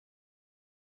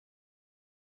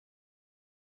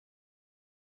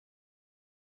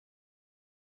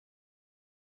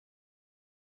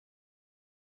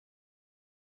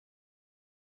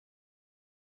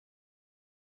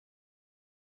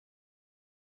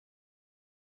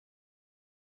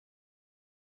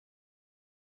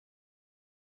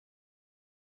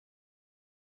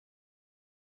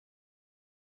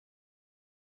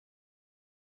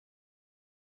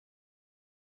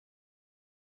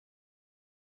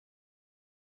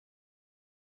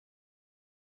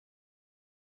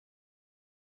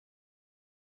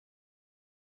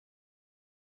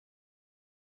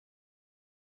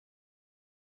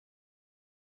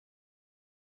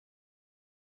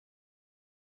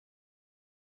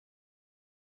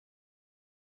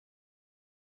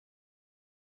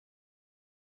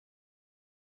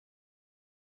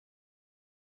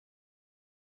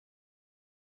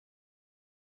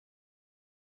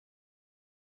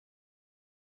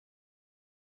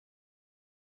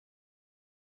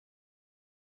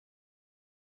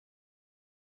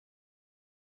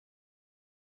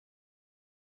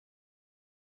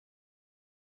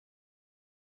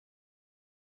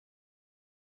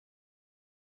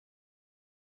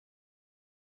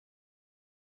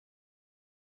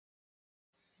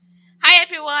Hi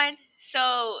everyone.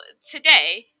 So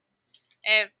today,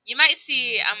 you might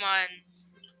see I'm on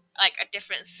like a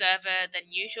different server than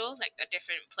usual, like a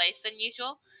different place than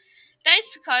usual. That is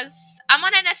because I'm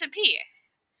on an SMP.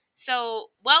 So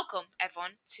welcome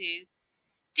everyone to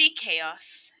the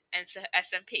Chaos and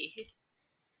SMP.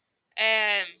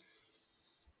 Um,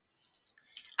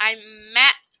 I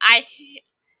met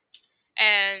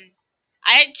um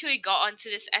I actually got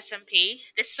onto this SMP.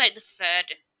 This is like the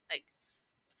third like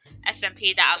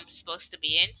SMP that I'm supposed to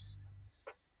be in.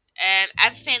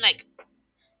 Everything like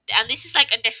and this is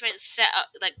like a different set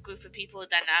of like group of people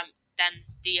than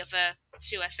the other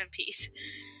two SMPs.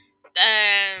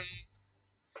 Um,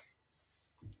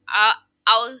 I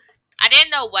I didn't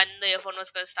know when the other one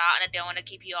was gonna start, and I didn't want to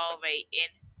keep you all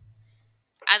waiting.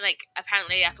 And like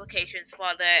apparently applications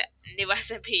for the new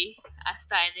SMP are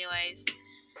starting anyways.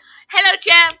 Hello,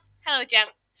 Gem. Hello, Gem.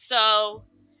 So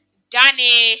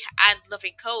Danny and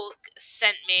Loving Coke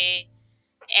sent me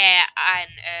an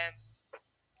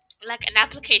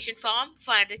application form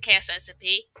for the Chaos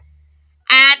SMP.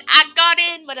 And I got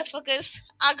in, motherfuckers.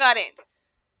 I got in.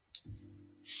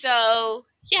 So,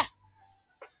 yeah.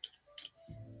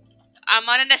 I'm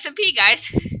on an SMP,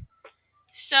 guys.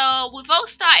 So, we've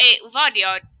already,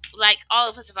 like, all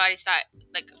of us have already started,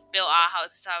 like, built our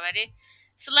houses already.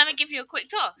 So, let me give you a quick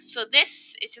tour. So,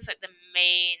 this is just, like, the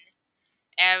main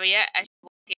area as you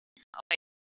walk in. Oh, wait.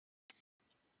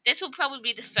 This will probably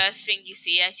be the first thing you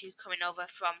see as you're coming over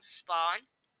from spawn.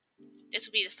 This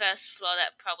will be the first floor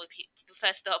that the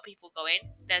first door people go in.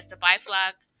 There's the buy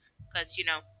flag, because,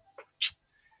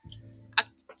 I,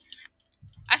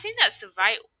 I think that's the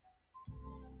right.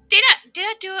 Did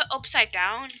I do it upside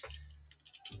down?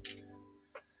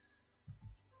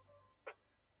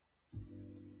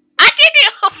 I did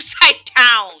it upside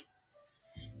down.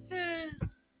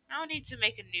 I need to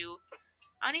make a new.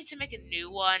 I need to make a new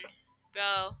one,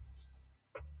 bro.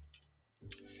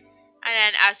 And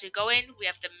then as we go in, we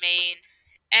have the main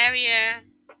area.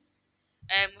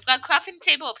 We've got a crafting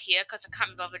table up here because I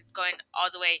can't be bothered going all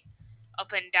the way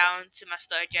up and down to my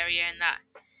storage area and that.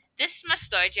 This is my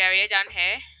storage area down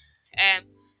here.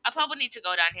 I probably need to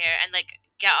go down here and like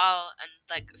get all and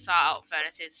like sort out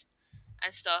furnaces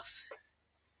and stuff.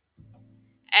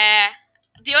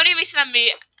 The only reason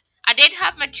I did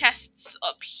have my chests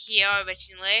up here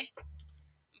originally,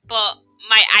 but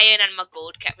my iron and my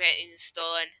gold kept getting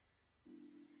stolen.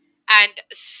 And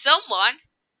someone,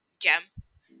 Gem,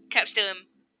 kept stealing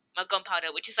my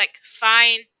gunpowder, which is like,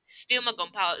 fine, steal my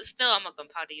gunpowder, steal all my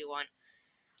gunpowder you want.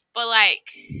 But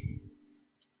like,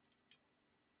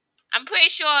 I'm pretty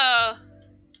sure I'm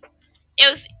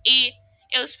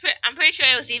pretty sure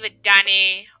it was either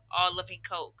Danny or Living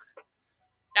Coke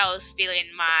that was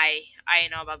stealing my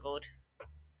iron or my gold.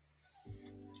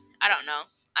 I don't know.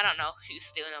 I don't know who's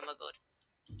stealing all my gold.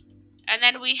 And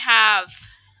then we have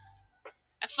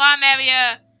a farm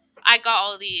area. I got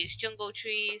all these jungle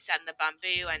trees and the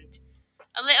bamboo and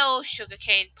a little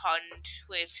sugarcane pond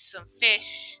with some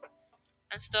fish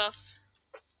and stuff.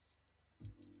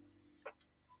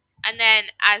 And then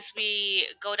as we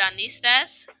go down these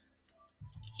stairs,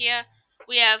 here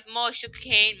we have more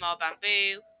sugarcane, more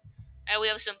bamboo, and we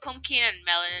have some pumpkin and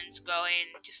melons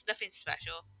growing, just nothing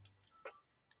special.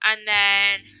 And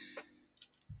then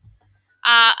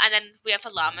we have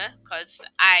a llama because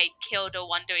I killed a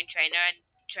wandering trader,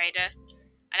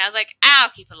 and I was like, I'll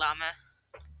keep a llama,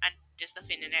 and just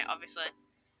nothing in it, obviously.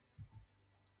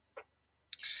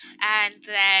 And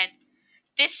then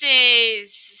this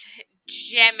is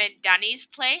Jem and Danny's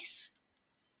place,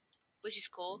 which is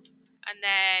cool. And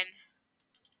then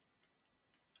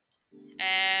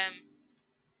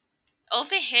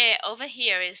over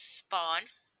here is spawn.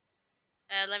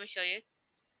 Let me show you.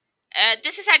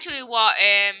 This is actually what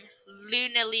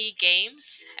Lunarly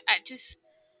Games just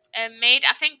made.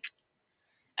 I think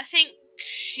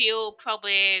she'll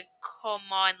probably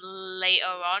come on later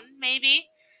on, maybe.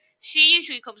 She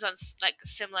usually comes on like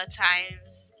similar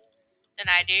times than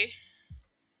I do.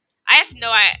 I have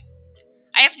no I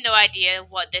have no idea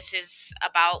what this is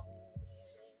about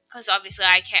because obviously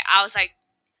I can't. I was like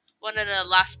one of the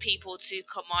last people to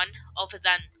come on, other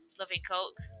than Loving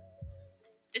Coke.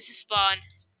 This is Spawn.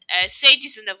 Sage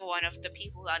is another one of the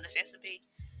people on this SMP.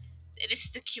 This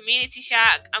is the community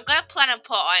shack. I'm gonna plan on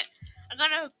I'm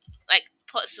gonna like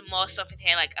put some more stuff in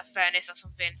here, like a furnace or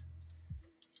something.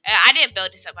 I didn't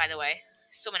build this up, by the way.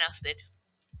 Someone else did.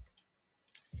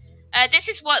 This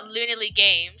is what Lunarly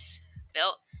Games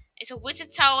built. It's a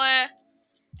wizard tower,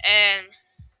 and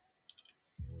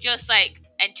just like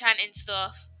enchanting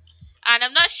stuff. And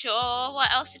I'm not sure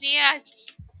what else in here.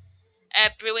 A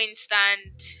brewing stand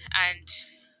and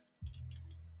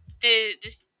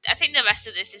I think the rest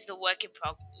of this is the work in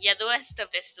Yeah, the rest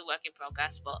of this is the work in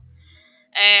progress. But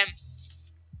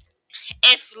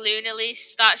if Lunally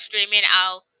starts streaming,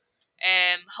 I'll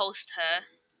host her.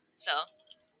 So,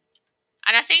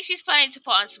 and I think she's planning to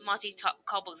put on some mossy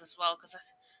cobbles as well, because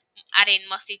adding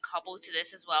mossy cobble to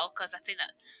this as well, because I think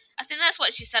that's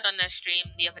what she said on the stream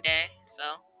the other day.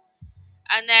 So,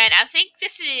 and then I think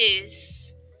this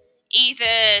is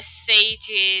either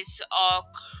Sage's or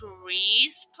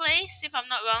Cree's place, if I'm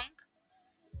not wrong.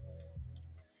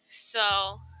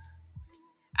 So,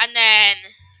 and then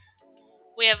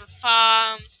we have a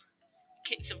farm,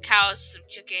 some cows, some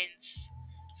chickens,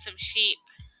 some sheep.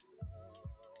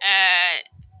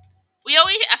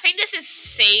 I think this is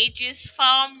Sage's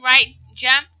farm, right,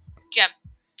 Gem? Gem,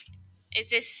 is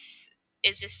this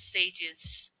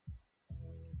Sage's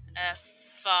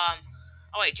farm?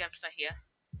 Oh wait, Gem's not here.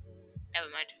 Never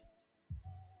mind.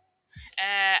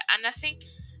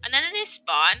 And then this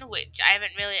barn, which I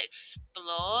haven't really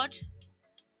explored,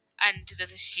 and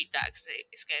there's a sheep that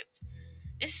escaped.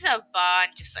 This is a barn,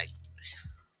 just like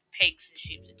pigs and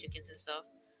sheep and chickens and stuff.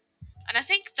 And I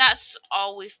think that's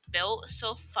all we've built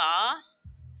so far.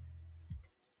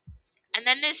 And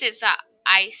then this is that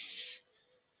ice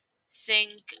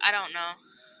thing. I don't know.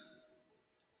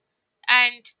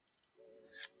 And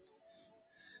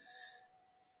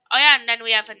oh yeah, and then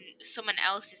we have someone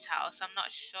else's house. I'm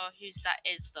not sure whose that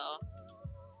is though.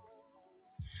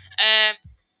 I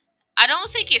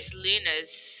don't think it's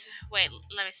Luna's. Wait,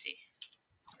 let me see.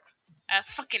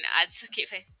 Fucking ads. I keep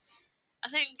saying. I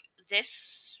think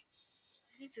this.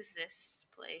 Whose is this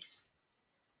place?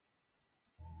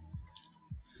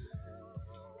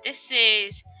 This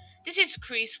is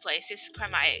Cree's place. This is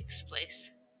Chromatic's place.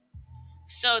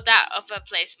 So that other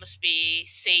place must be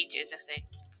Sage's, I think.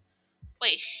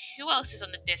 Wait, who else is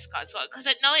on the Discord? Because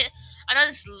I know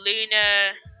there's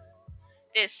Luna,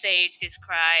 there's Sage, there's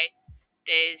Cry,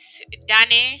 there's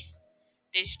Danny,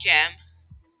 there's Gem,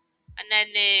 and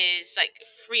then there's like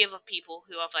 3 other people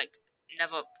who I've like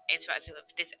never interacted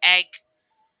with. There's Egg,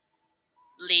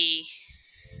 Lee,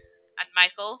 and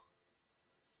Michael.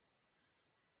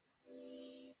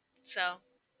 So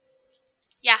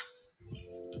yeah.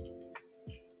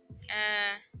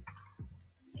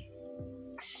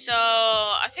 So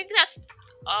I think that's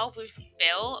all we've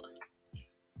built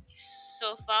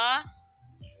so far.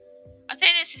 I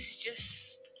think this is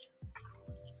just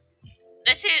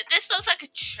this looks like a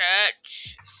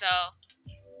church. So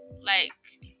like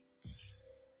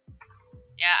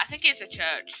yeah, I think it's a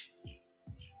church.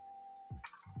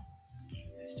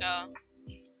 So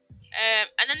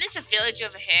and then there's a village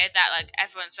over here that like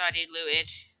everyone's already looted.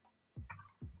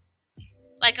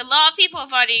 Like a lot of people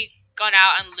have already gone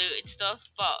out and looted stuff,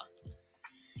 but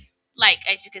like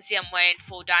as you can see, I'm wearing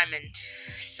full diamond.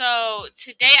 So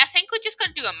today I think we're just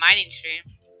gonna do a mining stream.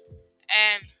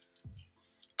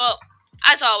 But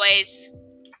as always,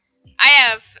 I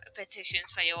have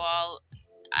petitions for you all.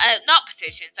 Not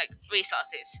petitions, like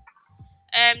resources.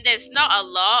 There's not a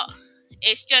lot.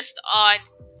 It's just on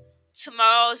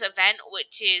tomorrow's event,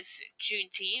 which is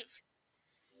Juneteenth.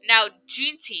 Now,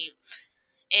 Juneteenth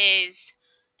is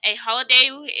a holiday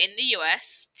in the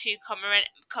US to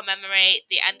commemorate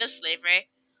the end of slavery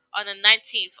on the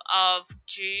 19th of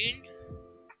June,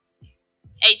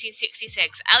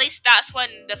 1866. At least that's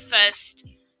when the first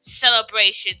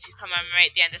celebration to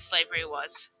commemorate the end of slavery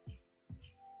was.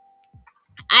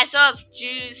 As of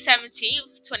June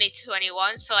 17th,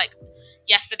 2021, so like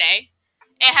yesterday,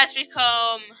 it has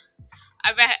become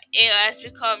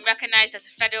recognized as a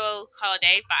federal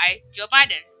holiday by Joe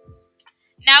Biden.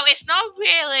 Now, it's not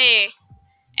really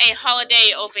a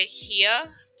holiday over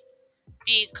here,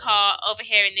 because over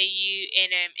here in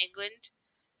England,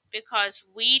 because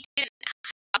we didn't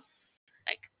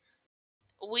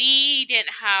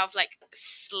have like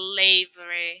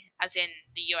slavery as in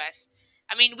the US.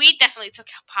 I mean, we definitely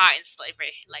took part in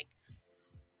slavery, like,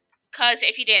 because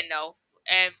if you didn't know,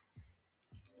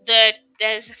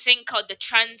 there's a thing called the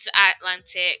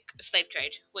transatlantic slave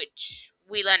trade, which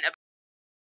we learned about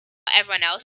everyone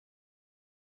else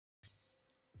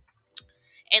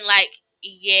in like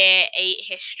year 8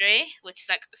 history, which is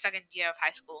like the second year of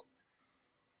high school.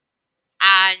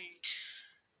 And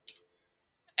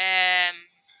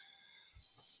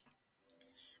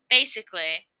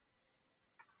basically,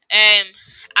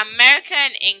 America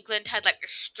and England had like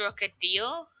struck a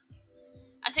deal.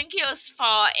 I think it was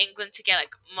for England to get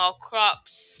like more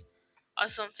crops or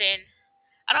something.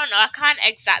 I don't know. I can't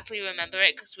exactly remember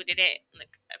it because we did it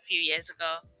like a few years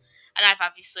ago, and I've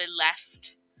obviously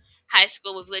left high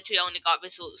school. We've literally only got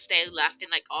results day left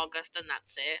in like August, and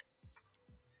that's it.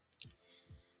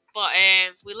 But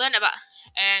we learned about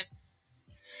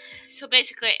so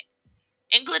basically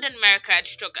England and America had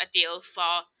struck a deal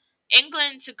for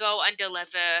England to go and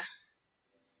deliver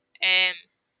um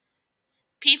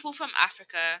people from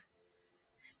Africa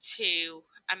to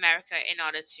America in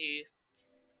order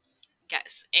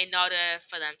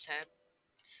for them to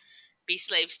be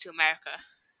slaves to America.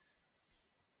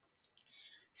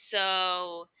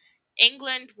 So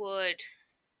England would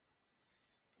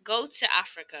go to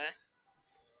Africa,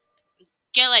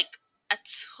 get like a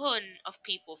ton of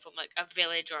people from like a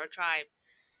village or a tribe,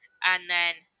 and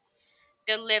then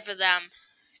deliver them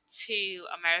to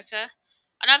America.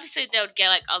 And obviously they would get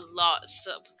like a lot,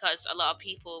 so because a lot of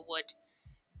people would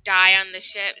die on the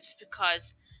ships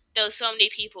because there was so many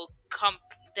people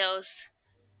there was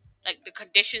like the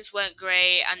conditions weren't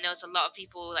great, and there was a lot of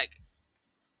people like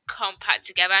compact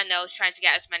together, and they was trying to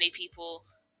get as many people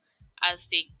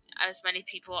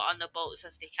on the boats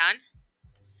as they can.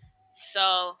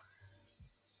 So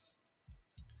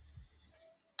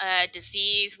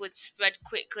disease would spread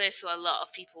quickly, so a lot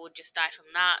of people would just die from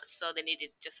that. So they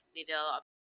needed a lot.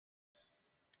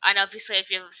 And obviously, if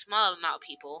you have a small amount of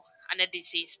people and the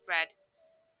disease spread,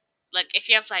 like if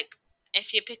you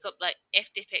pick up like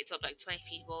if they picked up like 20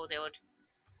 people, they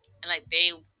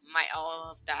might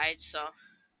all have died. So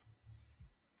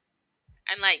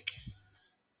and like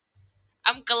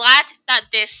I'm glad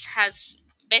that this has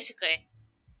basically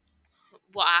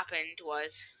what happened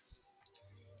was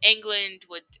England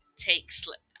would take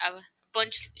a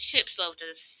bunch ships loads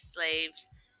of slaves,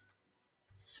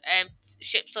 um,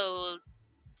 ships loads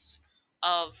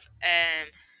of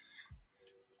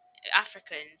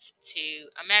Africans to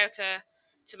America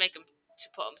to make them to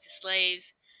put them to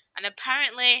slaves, and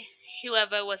apparently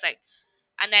whoever was like,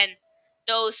 and then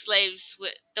those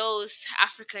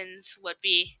Africans would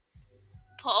be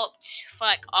put up for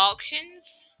like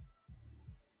auctions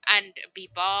and be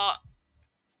bought,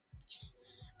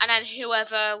 and then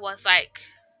whoever was like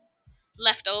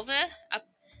left over.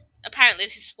 Apparently,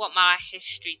 this is what my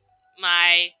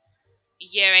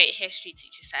year 8 history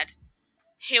teacher said.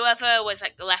 Whoever was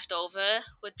like left over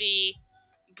would be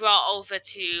brought over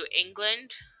to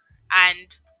England and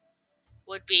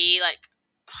would be like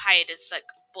hired as like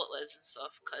butlers and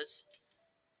stuff because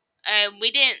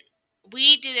we didn't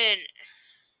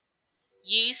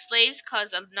use slaves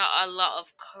because not a lot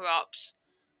of crops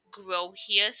grow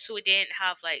here, so we didn't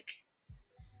have like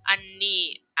a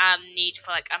need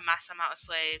for like a mass amount of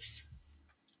slaves.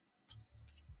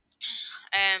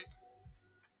 Um,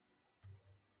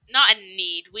 not a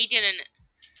need. We didn't,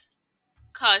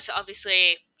 cause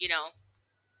obviously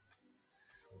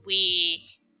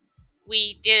we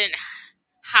we didn't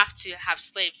have to have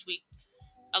slaves.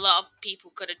 A lot of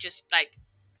people could have just like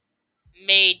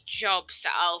made jobs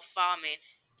out of farming,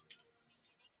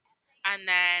 and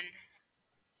then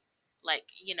like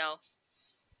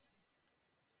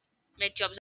made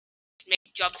jobs made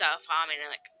jobs out of farming and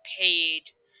like paid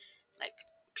like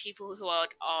people who are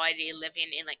already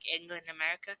living in like England,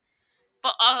 America.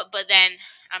 But then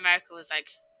America was like,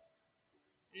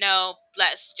 no,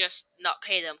 let's just not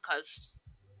pay them because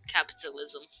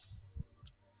capitalism.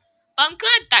 But I'm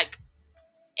glad that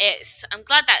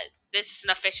this is an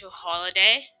official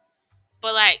holiday.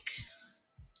 But like,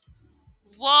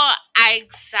 what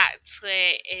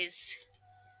exactly is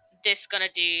this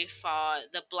gonna do for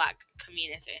the black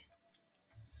community?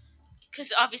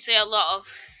 Because obviously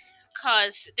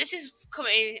because this is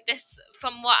coming. This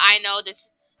from what I know,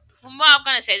 from what I'm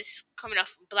gonna say, this is coming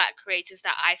off black creators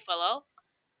that I follow.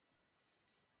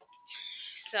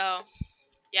 So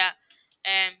yeah,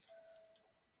 um,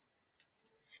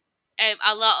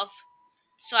 a lot of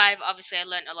I've obviously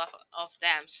learned a lot of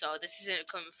them. So this isn't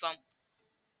coming from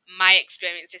my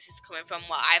experience. This is coming from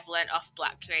what I've learned off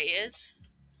black creators.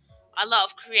 A lot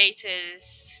of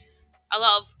creators, a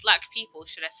lot of black people,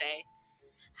 should I say,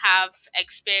 have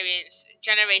experienced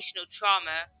generational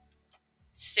trauma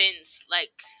since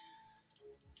like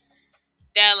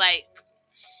their like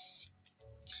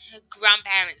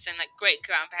grandparents and like great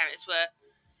grandparents were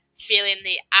feeling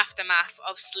the aftermath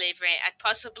of slavery and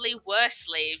possibly were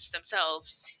slaves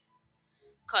themselves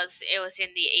because it was in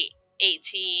the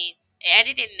 18 it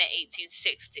ended in the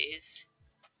 1860s.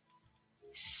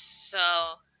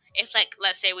 So if like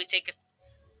let's say we take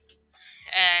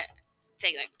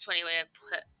like 20 minute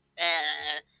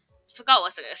forgot what I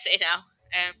was gonna say now.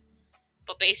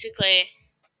 But basically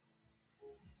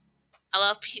a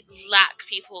lot of black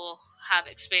people have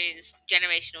experienced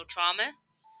generational trauma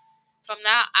from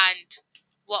that, and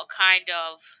what kind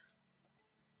of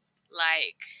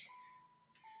like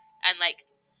and like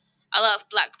a lot of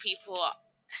black people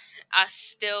are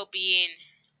still being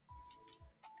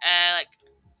like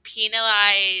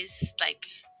penalized, like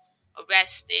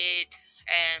arrested,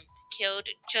 and killed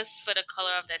just for the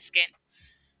color of their skin.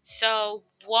 So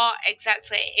what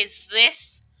exactly is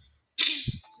this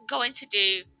going to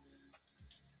do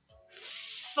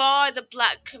for the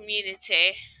black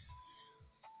community?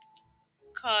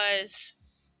 Because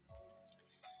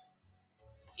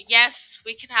yes,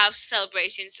 we can have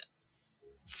celebrations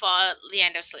for the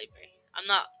end of slavery. I'm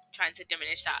not trying to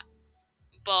diminish that,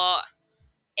 but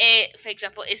for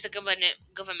example, is the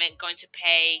government going to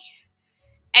pay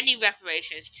any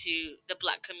reparations to the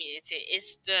black community?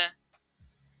 Is the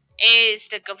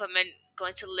government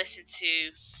going to listen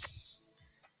to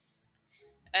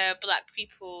black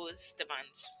people's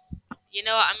demands? You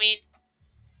know what I mean?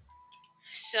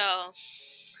 So,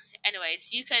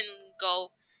 anyways, you can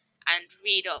go and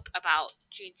read up about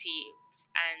Juneteenth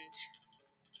and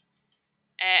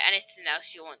anything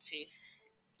else you want to,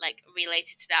 like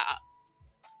related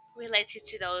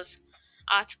to those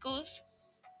articles.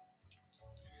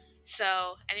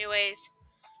 So, anyways,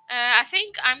 I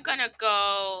think I'm gonna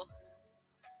go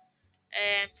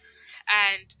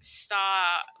and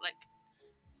start like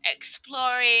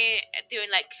exploring, doing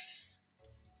like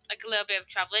a little bit of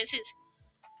traveling since,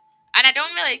 and I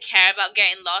don't really care about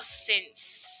getting lost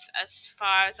since, as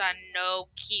far as I know,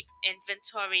 keep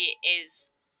inventory is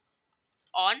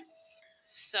on.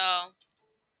 So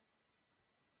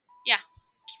yeah,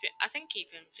 I think keep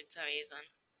inventory is on.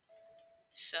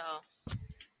 So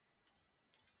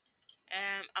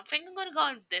I think I'm gonna go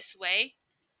in this way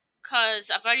because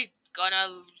I've already gone a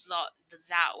lot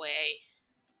that way,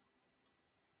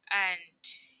 and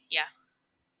yeah,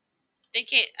 I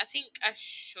think I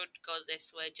should go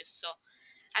this way just so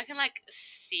I can like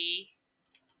see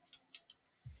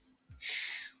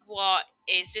what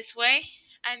is this way.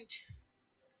 And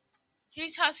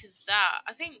whose house is that?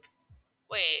 I think.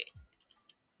 Wait,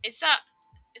 is that?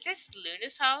 Is this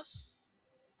Luna's house?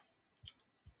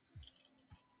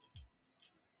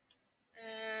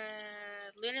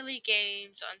 Luna Lee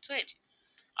Games on Twitch.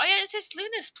 Oh yeah, it says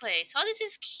Luna's place. Oh, this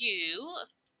is cute.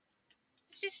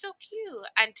 This is so cute.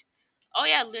 And oh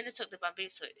yeah, Luna took the bamboo.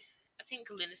 So I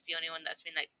think Luna's the only one that's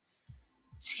been like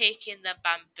taking the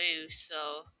bamboo.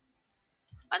 So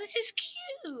oh, this is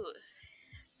cute.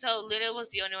 So Luna was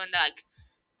the only one that like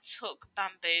took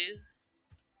bamboo,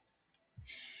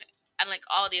 and like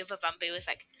all the other bamboo was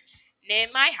like near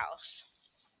my house.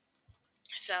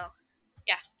 So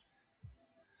yeah,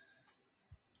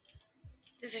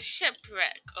 there's a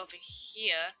shipwreck over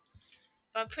here,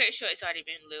 but I'm pretty sure it's already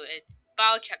been looted. But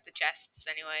I'll check the chests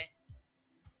anyway.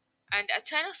 And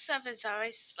Eternal servers are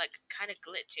always like kind of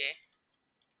glitchy.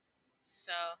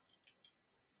 So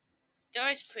they're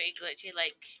always pretty glitchy.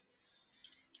 Like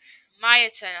my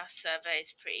Eternal server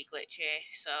is pretty glitchy.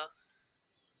 So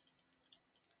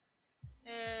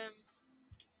um,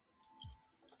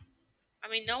 I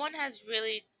mean, no one has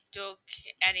really dug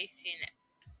anything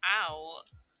out.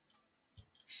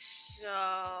 So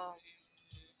I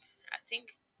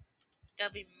think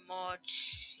there'll be more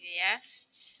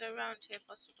chests around here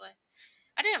possibly.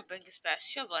 I didn't bring a spare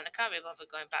shovel and I can't be bothered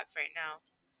going back right now.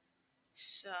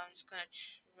 So I'm just gonna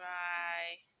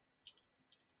try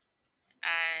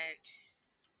and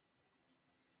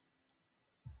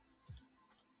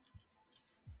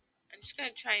I'm just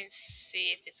gonna try and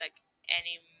see if there's like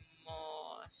any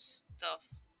more stuff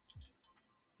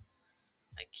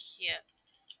like here.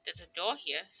 There's a door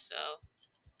here, so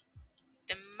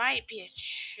there might be a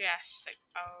chest like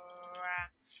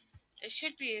around. There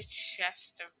should be a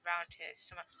chest around here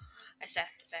somewhere. It's a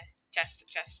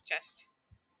chest.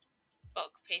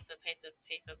 Book, paper,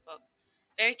 book.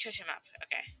 Very treasure map.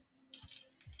 Okay.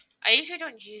 I usually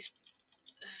don't use.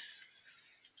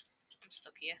 I'm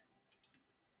stuck here.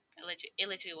 It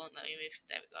literally won't let me move.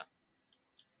 There we go.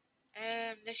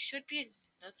 There should be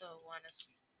another one as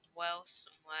well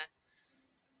somewhere.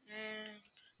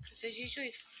 Because there's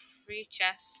usually 3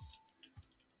 chests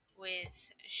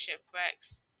with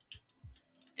shipwrecks.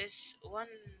 There's one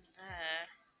there.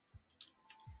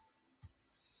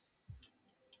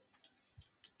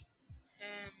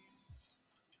 Um,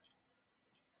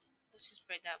 let's just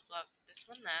break that block. There's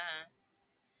one there.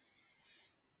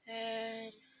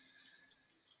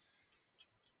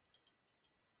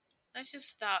 Let's just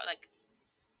start like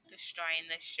destroying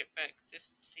this shipwreck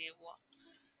just to see what,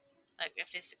 like,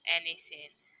 if there's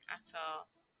anything at all.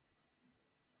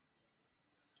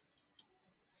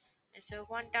 Is there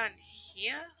one down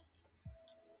here?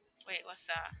 Wait, what's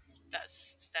that?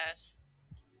 That's stairs.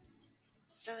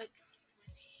 Is there like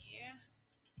one here?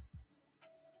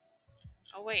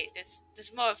 Oh wait, there's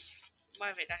more of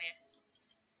it down here.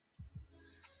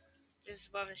 There's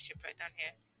more of the shipwreck down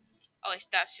here. Oh,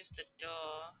 that's just the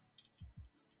door.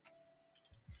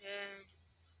 Um,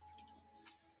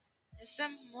 is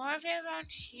there more of it around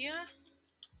here?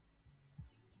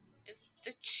 Is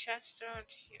the chest around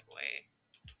here? Wait.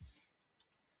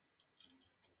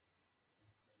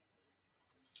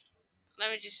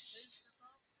 Let me just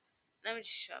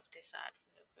shove this out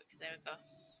real quick. There we go.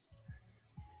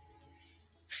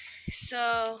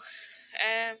 So,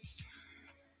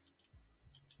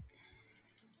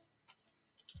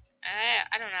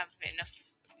 I don't have enough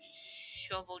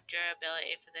shovel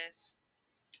durability for this.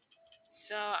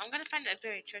 So I'm gonna find a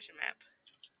buried treasure map.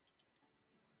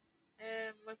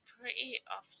 We're pretty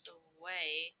off the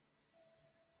way.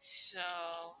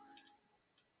 So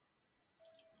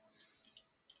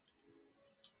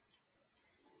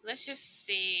let's just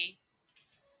see.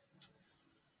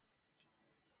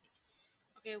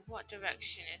 Okay, what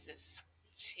direction is this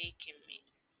taking me?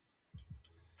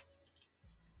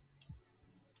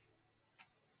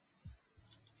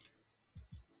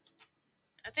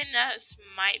 I think that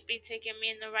might be taking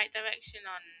me in the right direction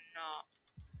or not.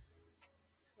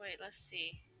 Wait, let's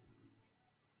see.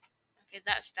 Okay,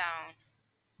 that's down.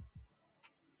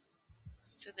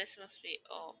 So this must be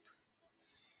up.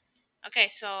 Okay,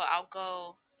 so I'll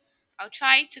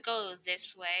try to go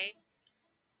this way,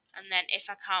 and then if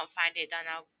I can't find it, then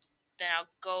I'll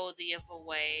go the other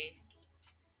way.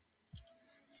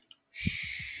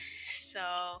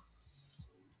 So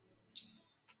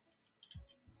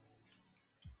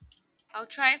I'll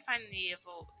try and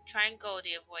try and go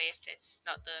the other way if this is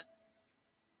not the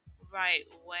right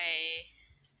way.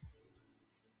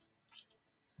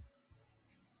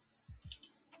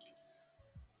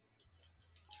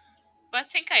 But I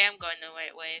think I am going the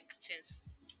right way since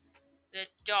the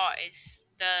dot is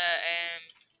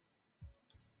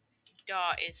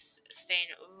staying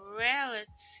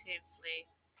relatively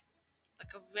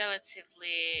like a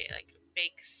relatively like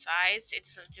big size. It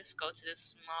doesn't just go to the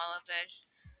smaller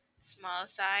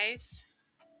size.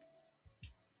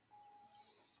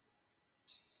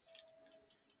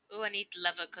 Oh, I need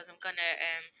leather because I'm gonna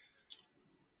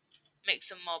make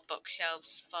some more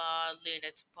bookshelves for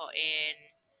Luna to put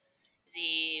in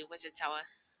the wizard tower.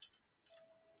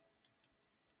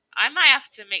 I might have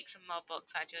to make some more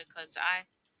books actually because I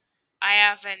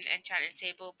have an enchanting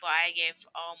table, but I gave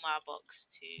all my books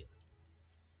to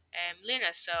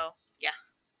Luna. So yeah,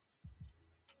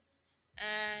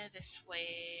 this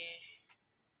way.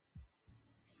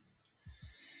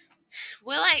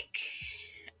 We're like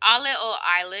our little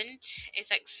island is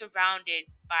like surrounded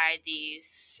by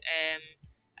these.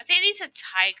 I think these are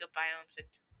tiger biomes.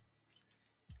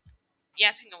 Yeah,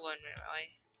 I think I'm going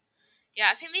right.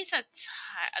 Yeah, I think these are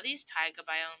these tiger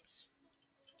biomes.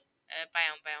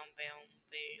 Biome.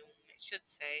 It should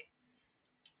say.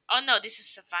 Oh no, this is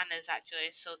savannas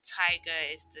actually. So tiger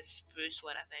is the spruce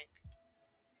one, I think.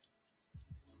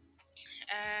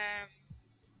 Um.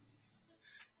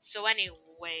 So, anyways,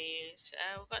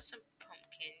 we've got some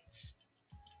pumpkins.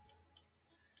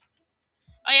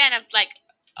 Oh yeah, and I've like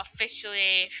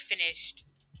officially finished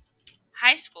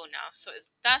high school now, so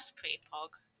that's pretty pog.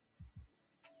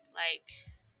 Like,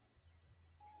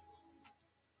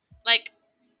 like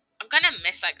I'm gonna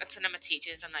miss like a ton of my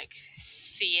teachers and like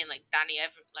seeing like Danny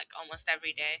almost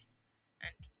every day.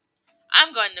 And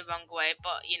I'm going the wrong way,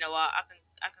 but you know what? I can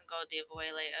go the other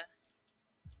way later.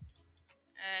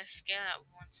 Scale at 1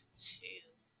 to 2.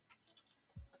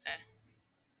 Okay.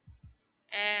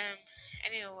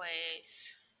 Anyways,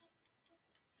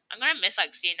 I'm gonna miss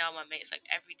like seeing all my mates like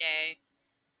every day.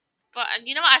 But and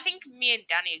you know what? I think me and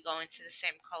Danny are going to the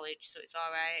same college, so it's all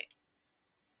right.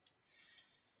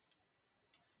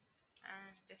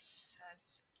 And this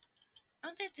has. I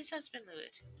don't think this has been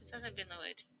looted. This hasn't been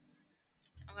looted.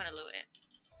 I'm gonna loot it.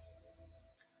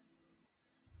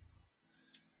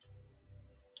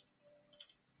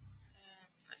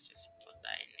 Let's just put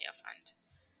that in the offhand.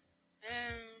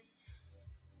 Um.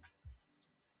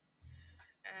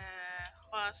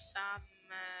 Horse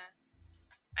armor.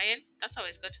 Iron. That's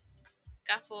always good.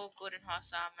 Gapple, golden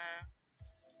horse armor.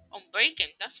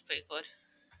 Unbreaking. That's pretty good.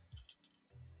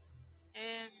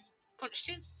 Um. Punch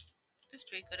 2. That's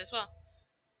pretty good as well.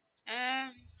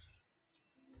 Um.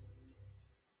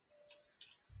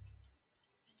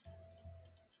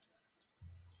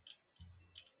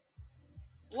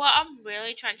 What I'm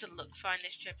really trying to look for in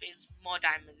this trip is more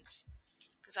diamonds.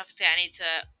 Because obviously I need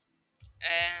to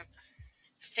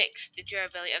fix the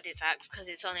durability of this axe because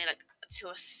it's only like to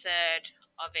a third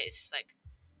of its like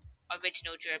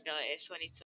original durability, so I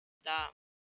need to that.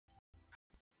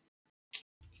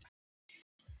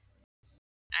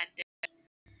 And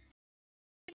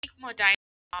make more diamonds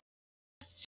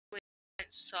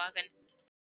so I can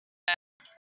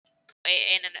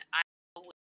in and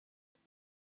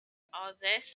all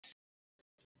this.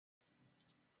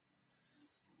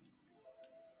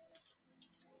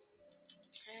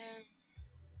 Um,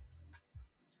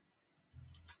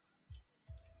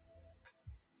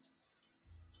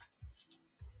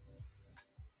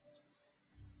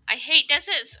 I hate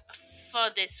deserts for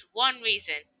this one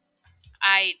reason.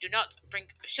 I do not bring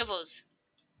shovels.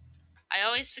 I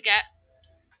always forget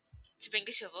to bring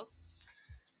a shovel.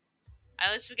 I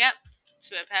always forget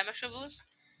to repair my shovels.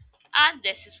 And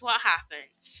this is what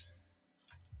happens.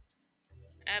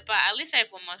 But at least I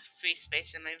have one more free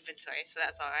space in my inventory, so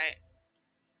that's alright.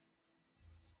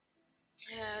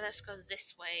 Let's go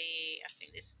this way. I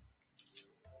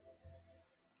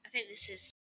think this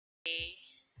is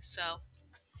so.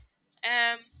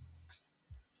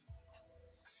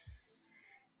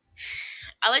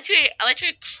 I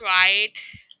literally cried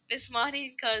this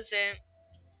morning because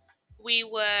we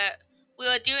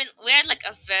had like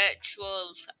a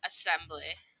virtual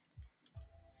assembly,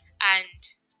 and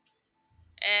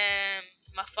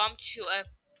my farm tutor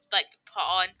like put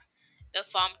on the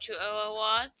farm tutor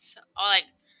awards, or like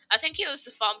I think it was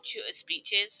the farm tutor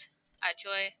speeches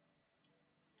actually.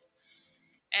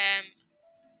 Um,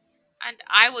 and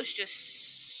I was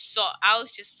just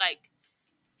like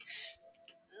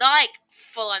not like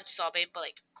full on sobbing, but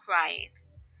like crying.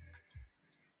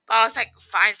 But I was like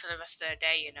fine for the rest of the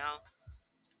day, you know.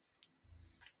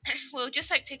 We were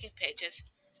just like taking pictures.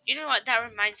 You know what? That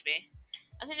reminds me.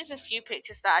 I think there's a few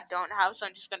pictures that I don't have, so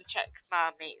I'm just gonna check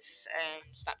my mate's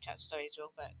Snapchat stories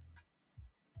real quick.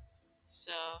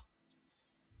 So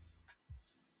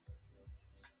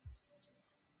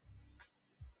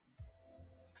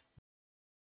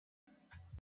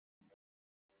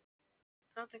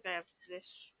I don't think I have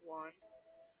this one.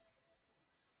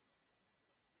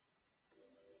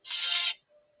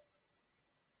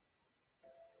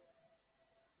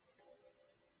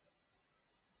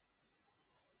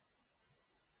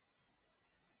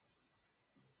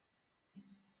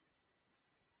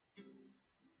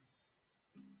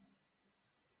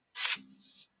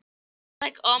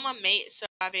 Like all my mates are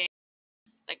having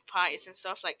like parties and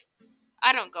stuff. Like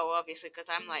I don't go obviously because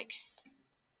I'm at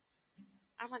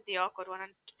the awkward one.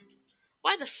 And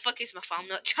why the fuck is my phone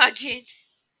not charging?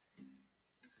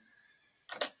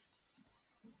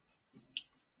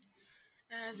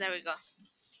 There we go.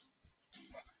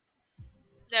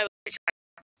 There we go.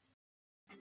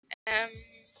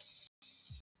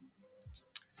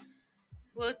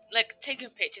 We're like taking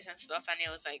pictures and stuff, and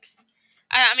it was like,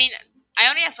 I mean, I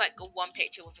only have like one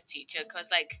picture with a teacher because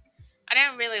like I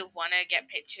didn't really want to get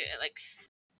picture like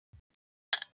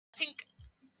I think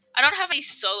I don't have any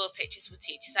solo pictures with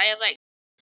teachers. I have like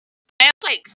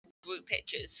group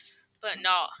pictures, but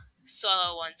not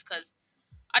solo ones because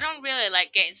I don't really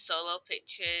like getting solo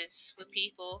pictures with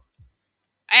people.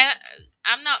 I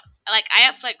I'm not like I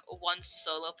have like one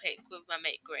solo pic with my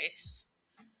mate Grace.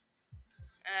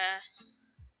 Uh,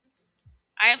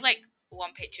 I have like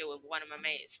one picture with one of my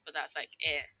mates, but that's like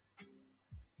it.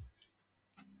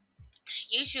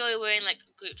 Usually we're in like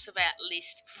groups of at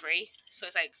least three, so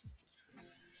it's like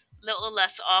a little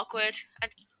less awkward.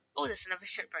 And oh, there's another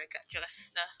shipwreck actually.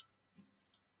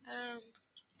 No.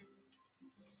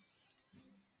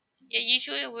 Yeah,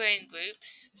 usually we're in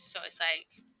groups, so it's like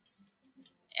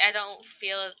I don't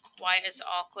feel quite as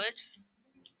awkward.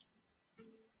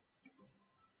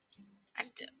 And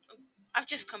I've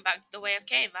just come back the way I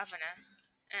came, haven't I?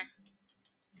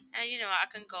 And you know I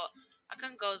can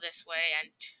go this way,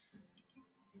 and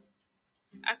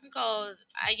I can go.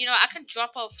 I can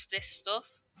drop off this stuff.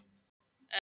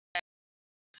 Uh,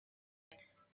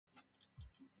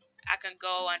 I can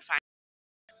go and find.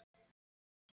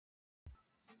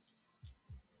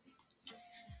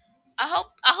 I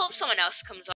hope someone else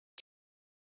comes up.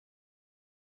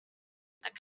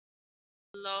 Like,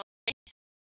 hello.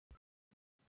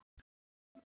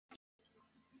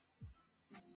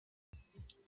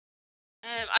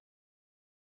 I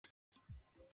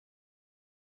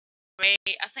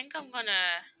I think I'm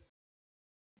gonna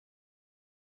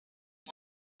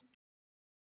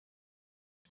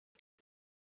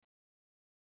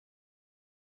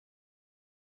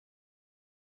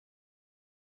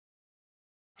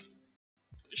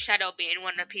shadow being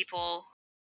one of the people.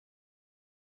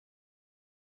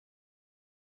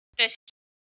 This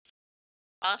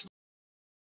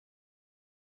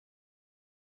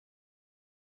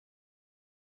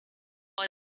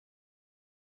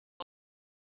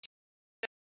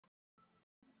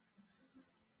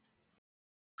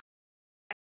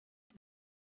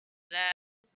there.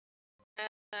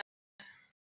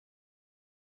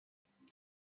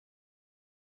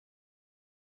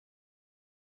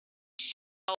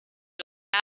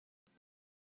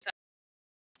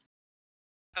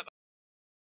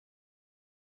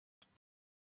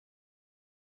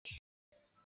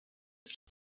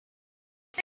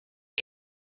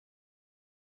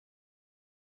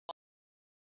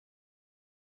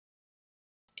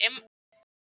 It might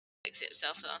fix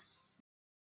itself though.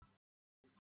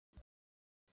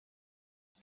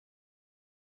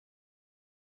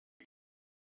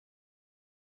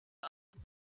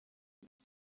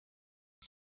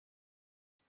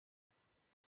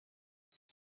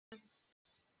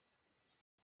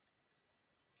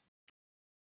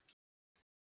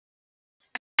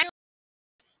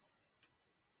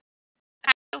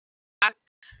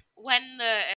 When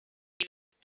the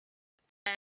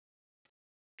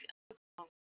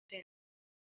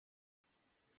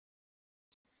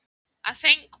I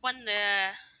think when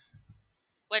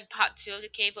part 2 of the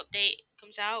cave update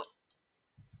comes out,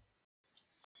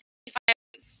 if I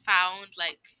found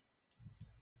like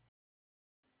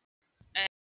um,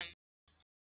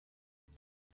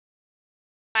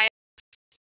 I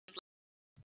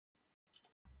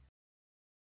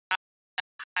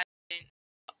hasn't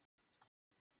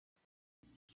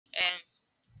um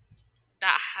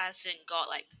that hasn't got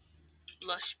like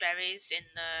lush berries in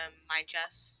the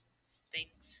Minecraft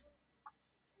things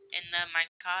in the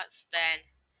minecarts, then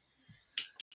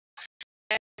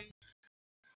uh,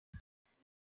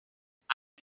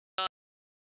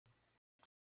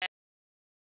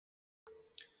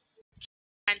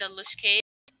 find a lush cave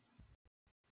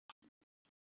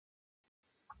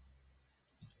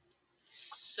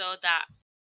so that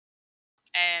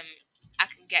I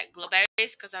can get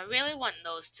glowberries because I really want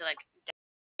those to like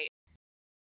decorate.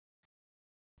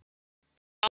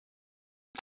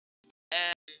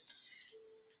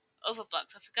 Other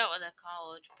blocks. I forgot what they're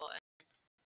called, but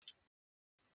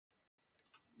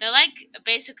they're like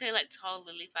basically like tall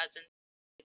lily pads, and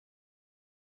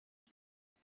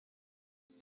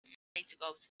I need to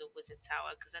go to the wizard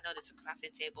tower because I know there's a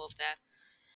crafting table up there.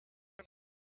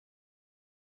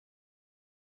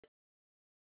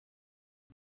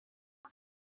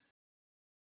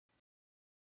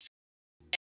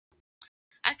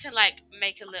 I can like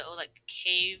make a little like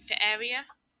cave area,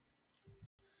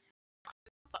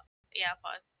 but yeah,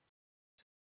 but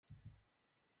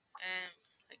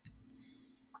like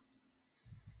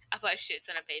I put a shit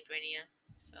ton of paper in here,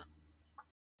 so I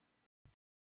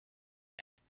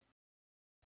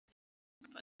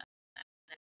put that in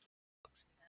the box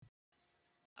in there.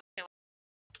 Okay,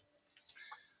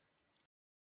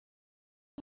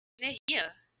 they're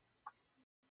here.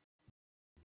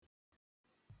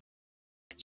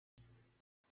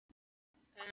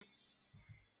 Um,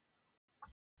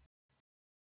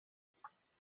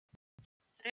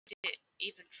 I don't did it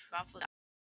even travel that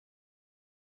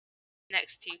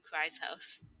next to Cry's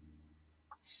house,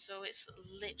 so it's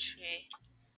literally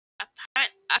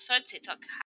apparent. I saw on TikTok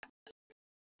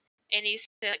and he's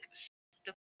like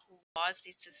the quads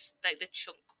needs to like the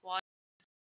chunk quad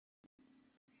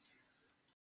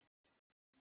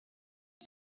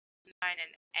 9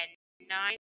 and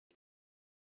N9.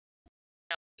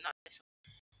 No, not this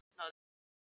one.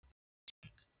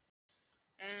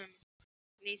 No,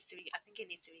 needs to be. I think it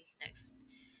needs to be next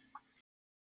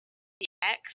the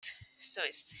X. So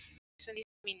it needs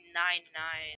to be 9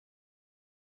 9.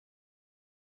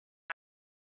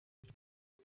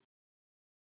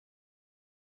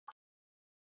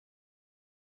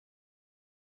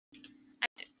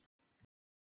 And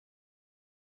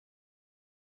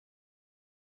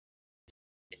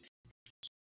it's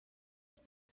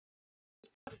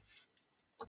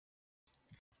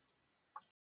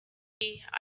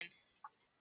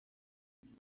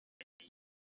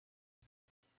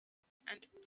and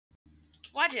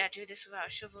why did I do this without a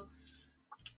shovel?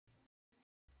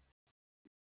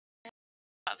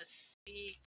 Out of a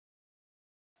sea.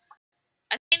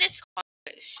 I think this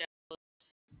convert shows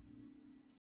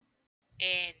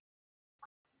in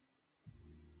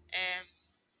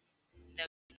the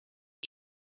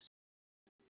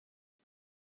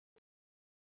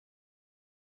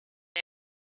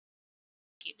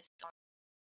keep this on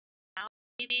now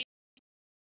maybe.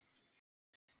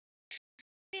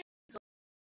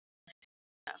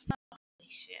 Holy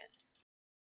shit.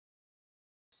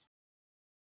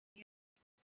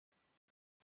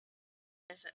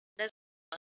 There's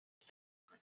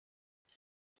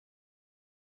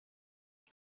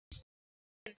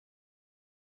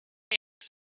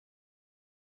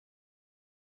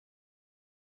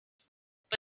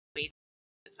but wait,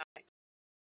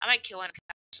 I might kill one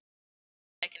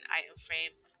like an item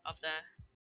frame of the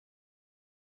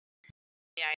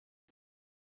yeah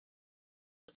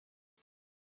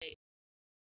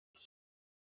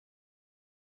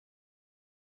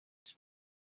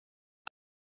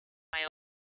my own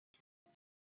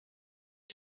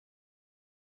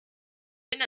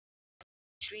in a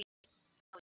tree.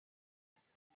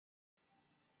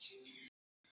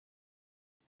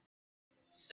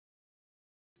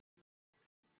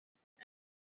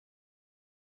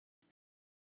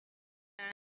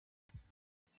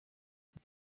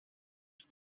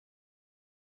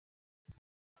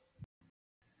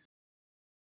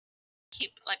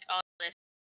 like all this.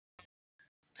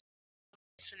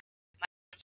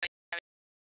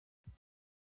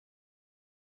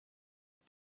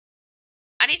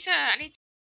 I need to uh,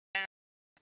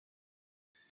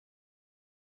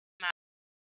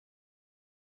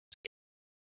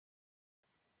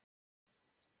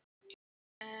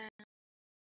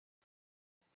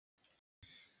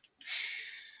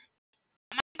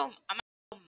 I might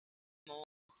go more.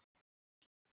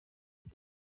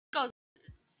 Go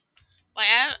like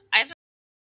I haven't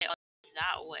it on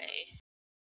that way.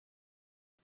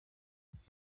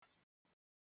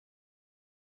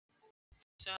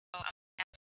 So I'm gonna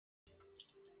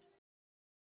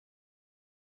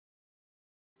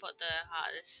put the heart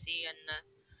of the sea and the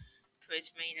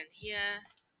prismarine in here.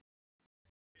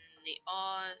 And the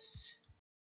Oz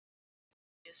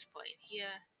just put in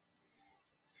here.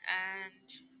 And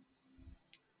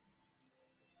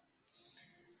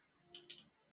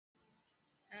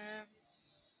um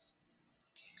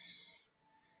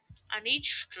I need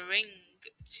string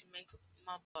to make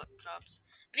my bow drops.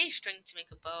 I need string to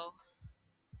make a bow.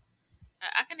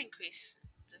 I can increase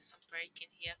some breaking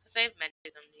here because I've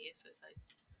mended them here, so it's like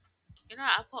you know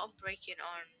I put a breaking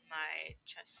on my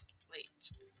chest plate,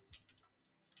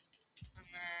 and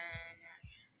then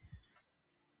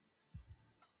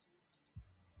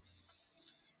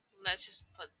let's just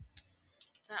put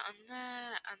that on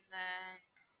there, and then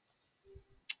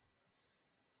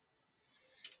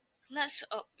let's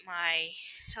up my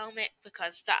helmet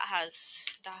because that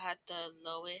had the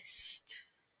lowest.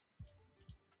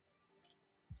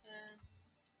 Um,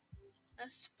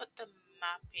 let's put the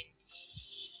map in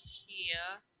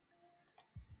here,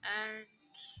 and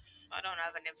I don't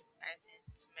have anything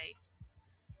to make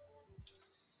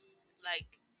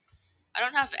like I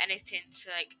don't have anything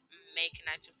to like make an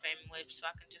item frame with, so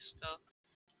I can just go.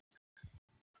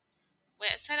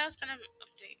 Wait, I said I was gonna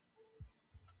update.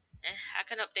 I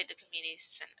can update the community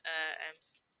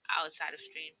outside of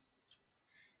stream,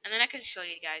 and then I can show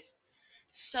you guys.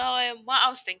 So what I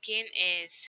was thinking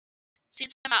is,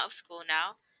 since I'm out of school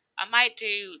now, I might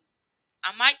do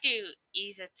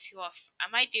either I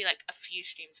might do like a few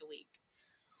streams a week.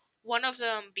 One of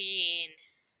them being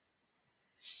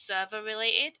server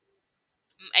related,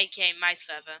 aka my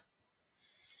server.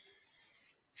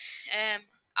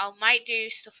 I might do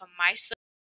stuff on my server,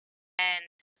 and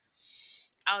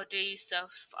I'll do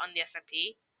stuff on the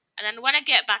SMP. And then when I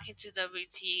get back into the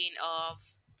routine of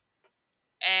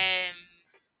um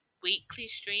weekly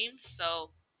streams,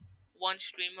 so one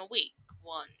stream a week,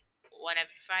 one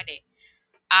every Friday,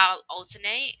 I'll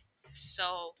alternate.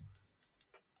 So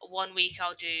one week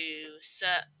I'll do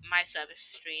my service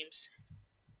streams,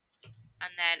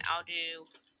 and then I'll do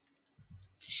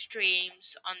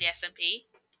streams on the SMP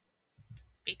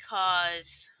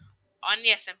because on the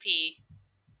SMP,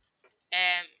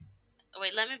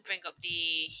 wait, let me bring up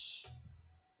the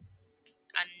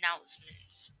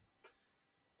announcements.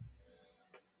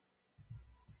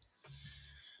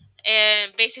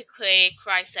 And basically,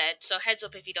 Cry said, so heads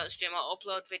up if you don't stream or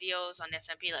upload videos on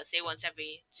SMP, let's say once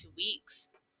every 2 weeks.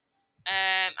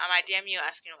 I might DM you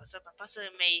asking what's up, and possibly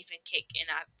may even kick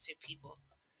inactive people.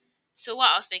 So what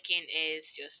I was thinking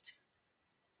is just,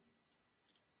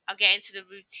 I'll get into the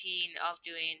routine of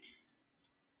doing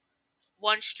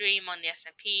one stream on the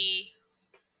SMP.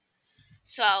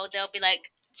 So there'll be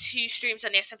like 2 streams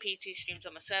on the SMP, 2 streams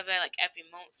on my server, like every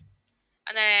month.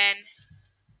 And then,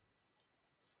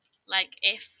 like,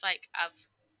 if like I've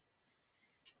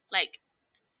like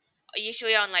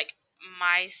usually on like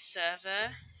my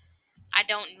server, I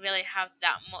don't really have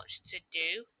that much to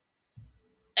do.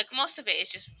 Like most of it is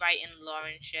just writing lore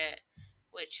and shit,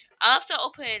 which I'll have to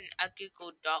open a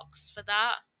Google Docs for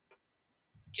that,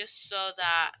 just so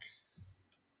that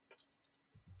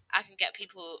I can get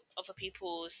other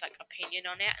people's like opinion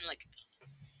on it and like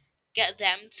get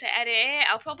them to edit it.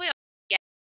 I'll probably get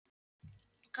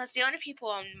because the only people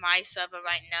on my server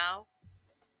right now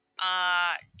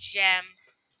are Gem.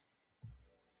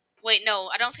 Wait, no,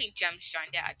 I don't think Gem's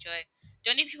joined it actually.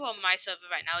 The only people on my server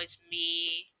right now is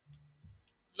me,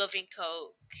 Loving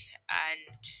Coke,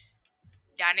 and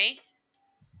Danny.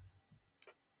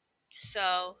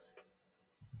 So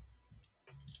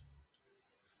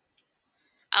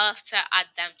I'll have to add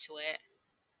them to it.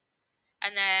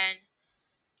 And then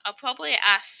I'll probably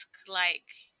ask like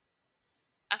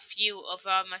a few of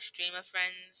my streamer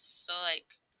friends. So like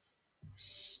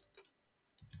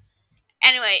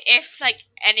anyway, if like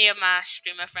any of my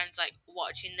streamer friends like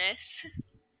watching this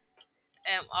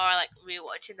or like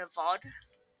rewatching the VOD,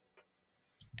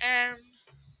 um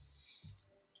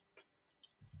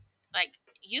like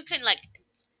you can like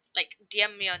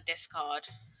DM me on Discord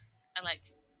and like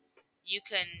you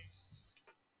can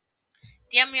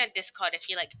DM me on Discord if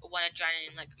you like want to join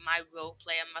in like my role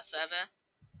play on my server.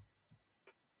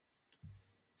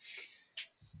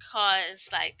 Cause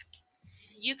like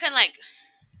you can like,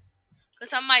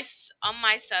 cause on my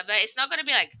server it's not gonna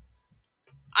be like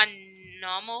a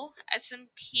normal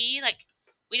SMP. Like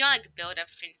we don't like build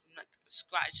everything from like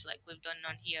scratch like we've done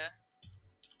on here.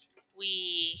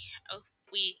 We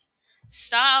we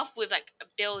start off with like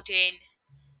building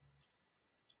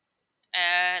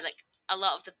like a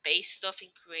lot of the base stuff in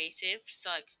creative. So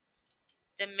like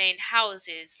the main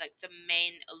houses, like the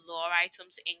main lore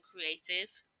items in creative,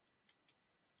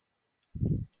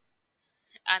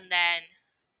 and then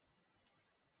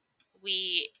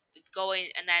we go in,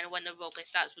 and then when the roleplay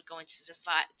starts, we go into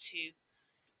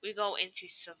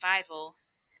survival,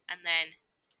 and then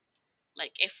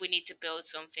like if we need to build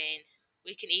something,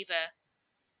 we can either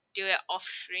do it off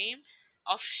stream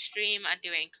and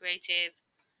do it in creative,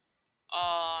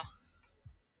 or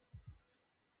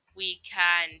we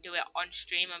can do it on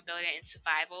stream and build it in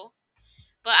survival.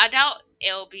 But I doubt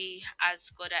it'll be as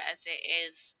good as it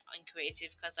is in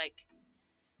creative, because like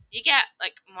you get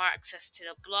like more access to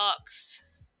the blocks,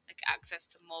 like access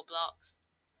to more blocks,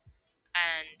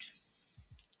 and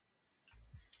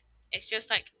it's just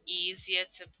like easier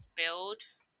to build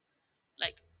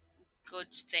like good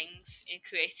things in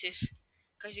creative,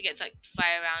 because you get to like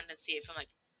fly around and see it from like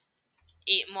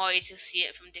more easy to see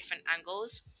it from different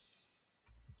angles.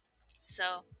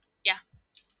 So yeah,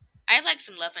 I have like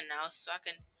some leather now, so I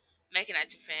can make an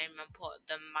item frame and put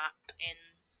the map in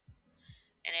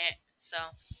it. So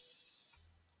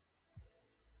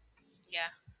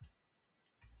yeah.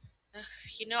 Ugh,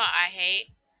 you know what I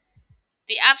hate?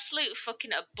 The absolute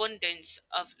fucking abundance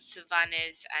of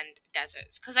savannas and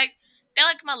deserts. Cause like they're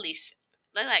like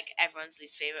everyone's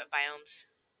least favorite biomes.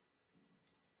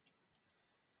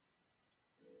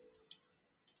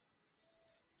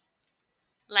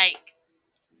 Like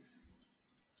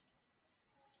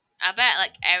I bet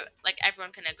like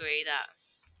everyone can agree that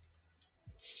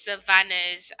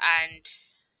savannas and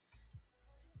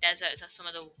deserts are some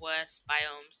of the worst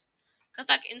biomes. Cause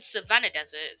like in savanna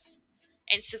deserts,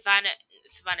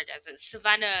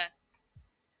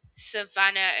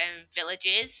 savanna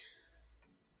villages,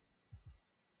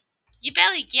 you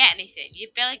barely get anything. You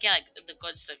barely get like the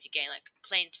good stuff you get in, like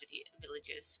plains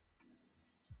villages.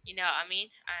 You know what I mean?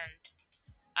 And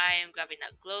I am grabbing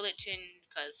that glow lichen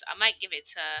because I might give it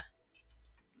to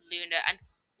Luna and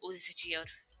oh, there's a geode.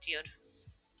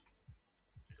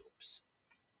 Oops.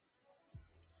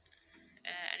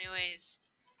 Anyways,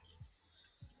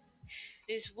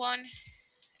 there's one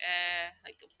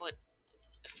like a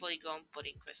fully grown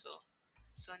budding crystal.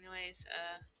 So anyways,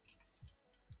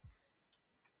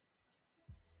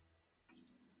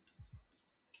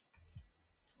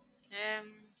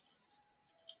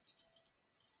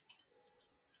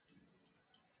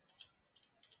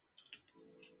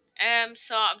 um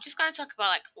so I'm just gonna talk about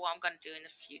like what I'm gonna do in the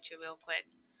future real quick.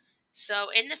 So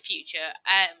in the future,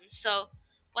 so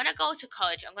when I go to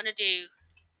college, I'm gonna do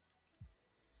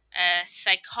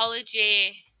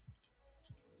psychology.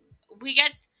 We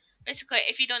get basically,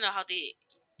 if you don't know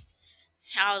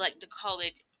how like the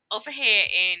college over here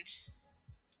in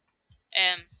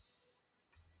um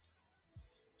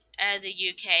the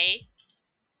UK,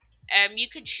 you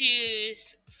can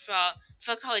choose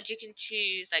for college. You can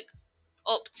choose like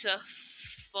up to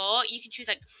four. You can choose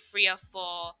like three or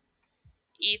four,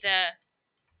 either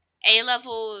A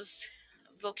levels,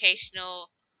 vocational,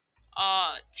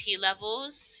 or T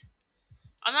levels.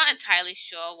 I'm not entirely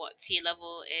sure what T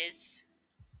level is.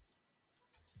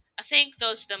 I think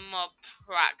those are the more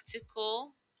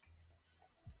practical.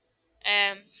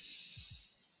 Um,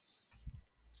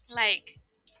 like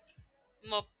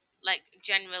more like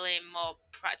generally more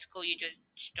practical. You just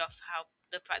stuff how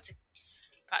the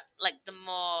like the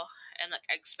more and like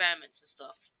experiments and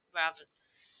stuff rather.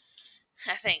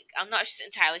 I think I'm not just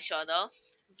entirely sure though.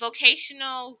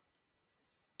 Vocational,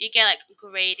 you get like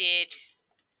graded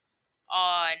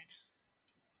on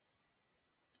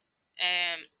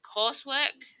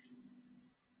coursework,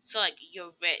 so like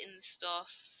your written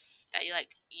stuff that you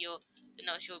like your the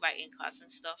notes you'll write in class and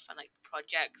stuff, and like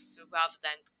projects rather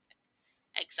than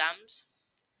exams.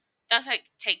 That's like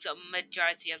takes up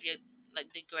majority of your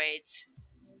like the grades.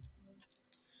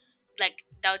 Like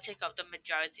that would take up the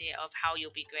majority of how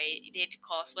you'll be graded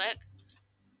coursework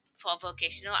for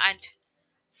vocational, and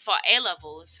for A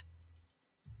levels,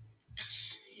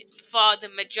 for the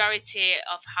majority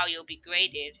of how you'll be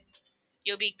graded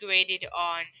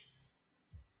on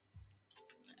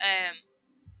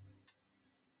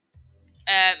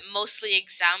um mostly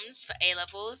exams for A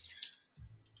levels.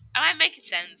 Am I making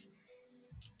sense?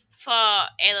 for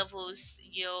A levels,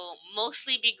 you'll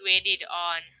mostly be graded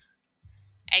on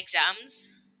exams.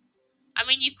 I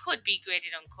mean, you could be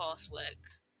graded on coursework,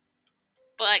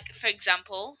 but like for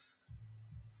example,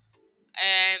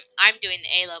 I'm doing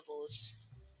A levels,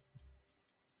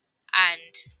 and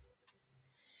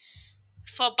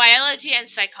for biology and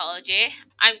psychology,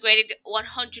 I'm graded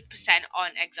 100%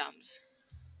 on exams.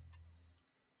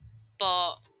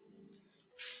 But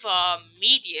for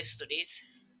media studies,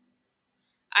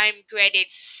 I'm graded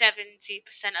 70%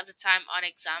 of the time on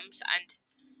exams, and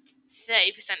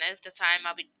 30% of the time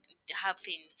I'll be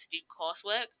having to do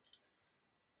coursework.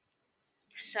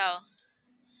 So,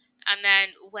 and then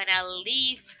when I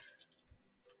leave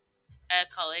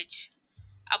college,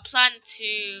 I plan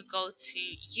to go to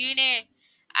uni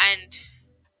and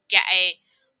get a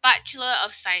Bachelor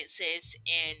of Sciences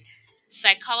in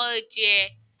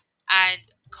Psychology and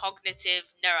Cognitive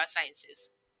Neurosciences.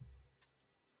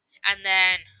 And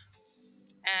then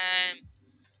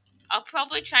I'll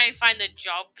probably try and find a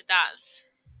job that's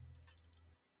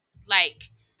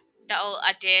like that'll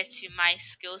adhere to my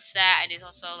skill set and is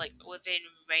also like within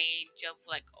range of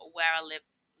like where I live,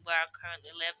 where I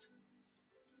currently live.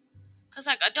 Cause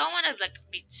like I don't want to like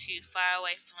be too far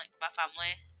away from like my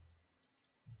family,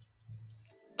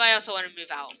 but I also want to move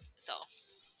out. So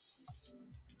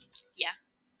yeah.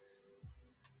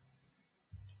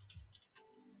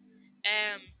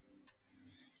 Um,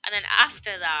 and then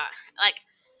after that, like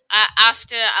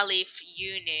after I leave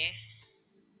uni,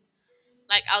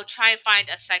 like I'll try and find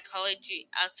a psychology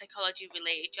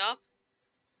related job,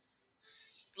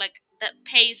 like that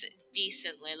pays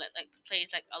decently, like pays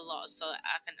like a lot, so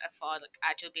I can afford like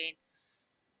actually being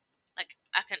like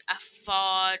I can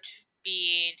afford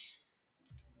being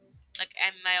like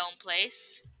in my own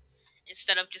place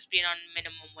instead of just being on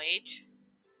minimum wage.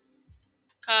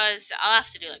 Cause I'll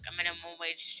have to do like a minimum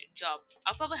wage job.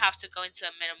 I'll probably have to go into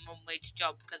a minimum wage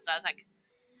job because that's like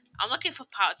I'm looking for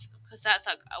parts because that's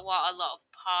like what a lot of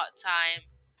part time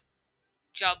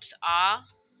jobs are.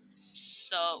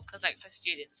 So, cause like for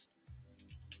students,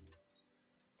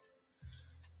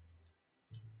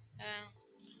 um,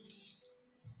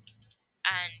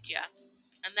 and yeah,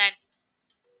 and then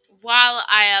while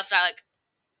I have that like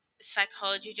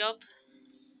psychology job,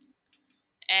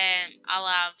 I'll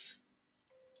have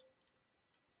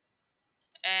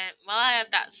while I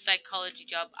have that psychology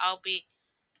job, I'll be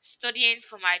studying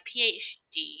for my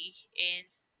PhD in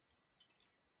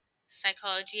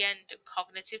psychology and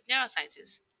cognitive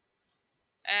neurosciences.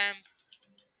 Um,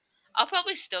 I'll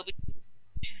probably still be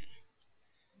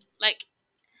like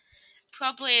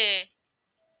probably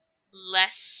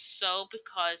less so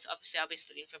because obviously I'll be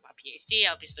studying for my PhD.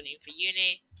 I'll be studying for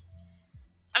uni.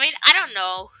 I mean, I don't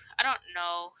know. I don't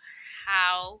know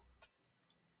how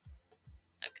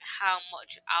like how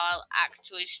much I'll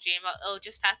actually stream. It'll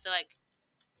just have to like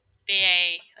be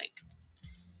a like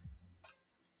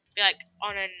be like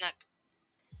on an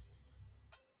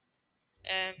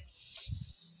um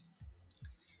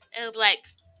it'll be like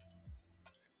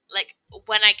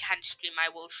when I can stream, I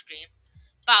will stream.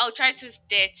 But I'll try to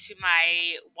adhere to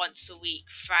my once a week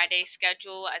Friday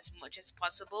schedule as much as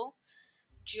possible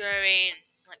during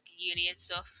like uni and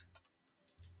stuff.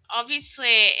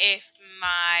 Obviously, if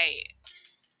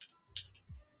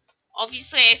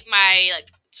my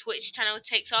like Twitch channel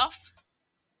takes off,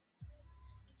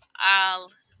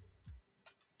 I'll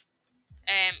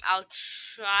I'll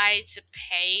try to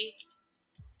pay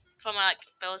for my like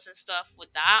bills and stuff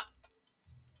with that.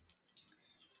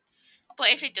 But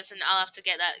if it doesn't, I'll have to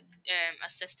get that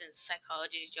assistant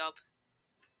psychology job.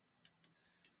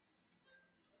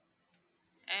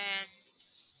 Um,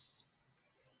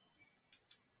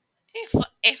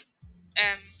 if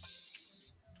um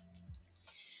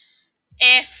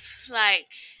if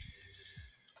like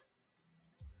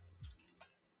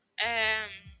um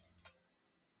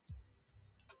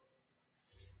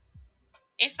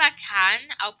if I can,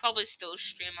 I'll probably still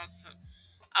stream on.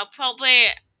 I'll probably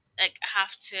like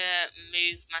have to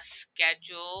move my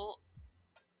schedule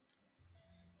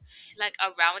like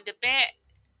around a bit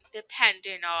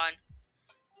depending on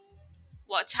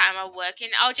what time I'm working.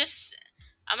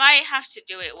 I might have to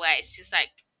do it where it's just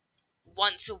like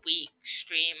once a week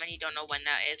stream and you don't know when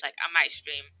that is. Like I might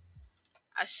stream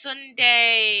a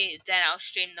Sunday, then I'll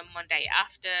stream the Monday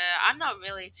after. I'm not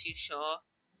really too sure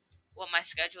what my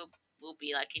schedule will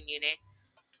be like in uni.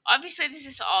 Obviously, this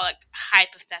is all like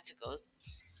hypothetical.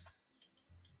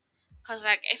 Cause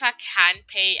like if I can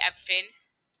pay everything,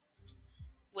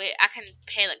 wait, I can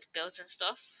pay like bills and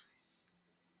stuff.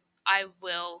 I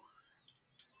will.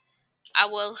 I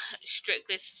will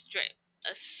strictly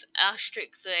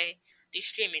do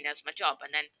streaming as my job,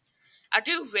 and then I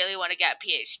do really want to get a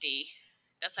PhD.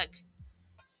 That's like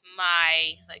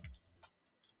my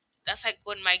that's like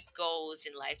one of my goals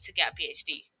in life, to get a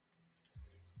PhD.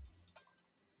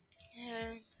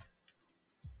 Yeah.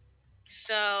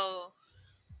 So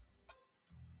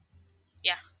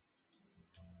yeah.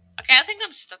 Okay, I think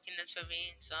I'm stuck in this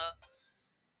ravine, so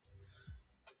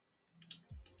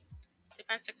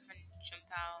depends if I can jump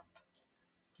out.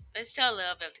 But there's still a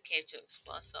little bit of the cave to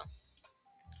explore, so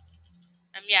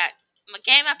yeah.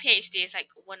 Getting my PhD is like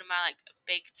one of my like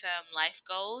big term life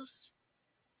goals.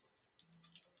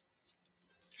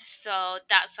 So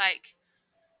that's like,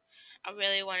 I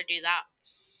really want to do that.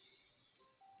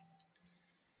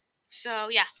 So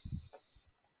yeah.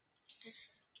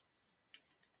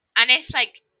 And if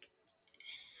like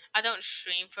I don't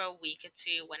stream for a week or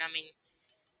two when I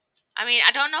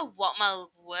don't know what my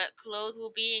workload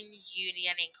will be in uni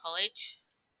and in college.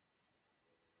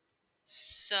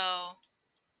 So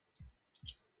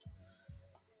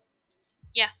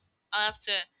yeah, I'll have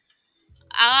to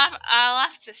I'll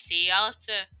have to see. I'll have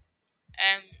to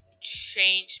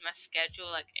change my schedule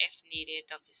like if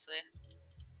needed, obviously.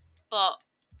 But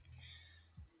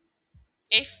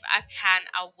if I can,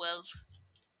 I will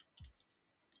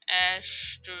I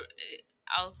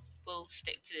will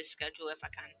stick to this schedule if I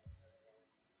can.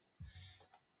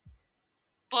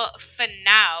 But for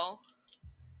now,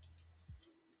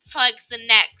 for like the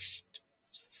next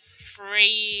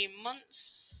 3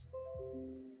 months.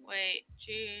 Wait,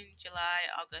 June, July,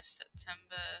 August,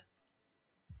 September.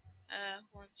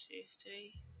 1, 2,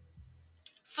 3.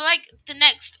 For like the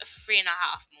next 3.5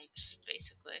 months,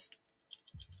 basically,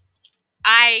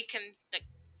 I can like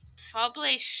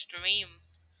probably stream.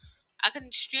 I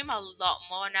can stream a lot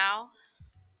more now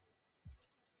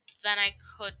than I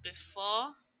could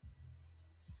before,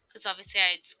 because obviously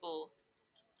I had school.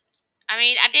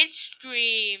 I did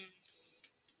stream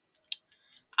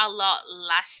a lot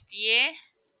last year,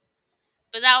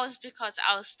 but that was because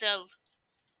I was still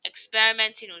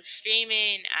experimenting with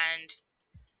streaming, and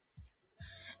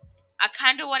I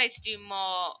kind of wanted to do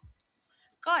more.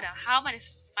 God, how am I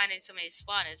finding so many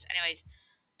spawners? Anyways,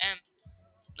 um,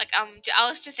 I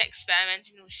was just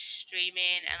experimenting with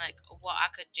streaming and like what I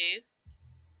could do.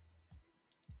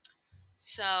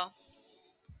 So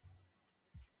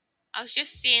I was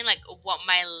just seeing like what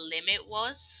my limit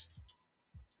was.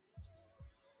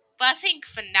 But I think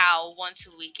for now, once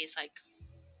a week is like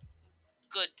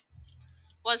good.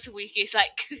 Once a week is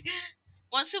like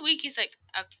once a week is like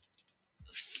a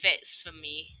fits for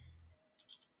me.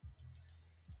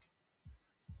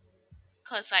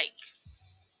 Cause like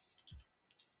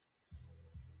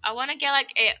I want to get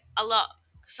like a lot.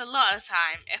 Cause a lot of the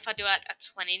time, if I do like a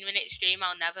 20-minute stream,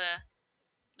 I'll never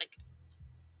like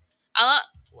I'll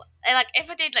like if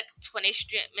I did like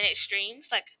 20-minute streams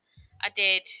like I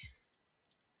did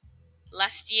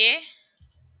last year.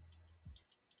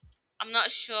 I'm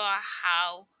not sure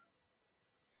how.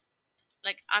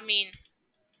 Like I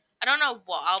don't know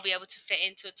what I'll be able to fit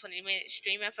into a 20-minute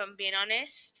stream, if I'm being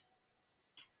honest,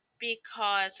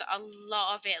 because a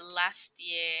lot of it last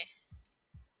year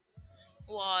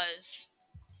was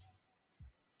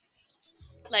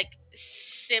like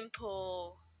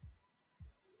simple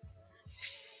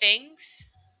things.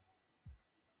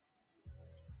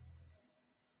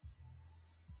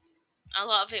 A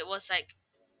lot of it was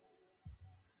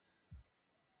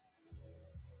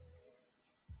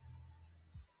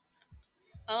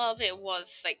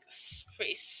like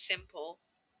pretty simple.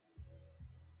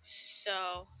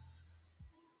 So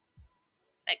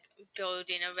like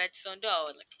building a redstone door,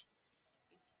 like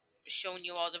showing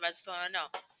you all the redstone I know.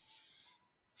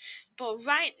 But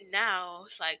right now,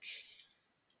 it's like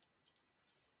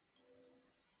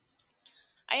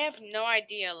I have no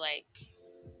idea. Like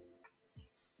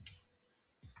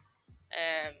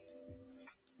um,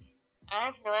 I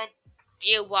have no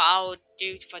idea what I'll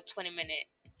do for a 20-minute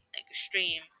like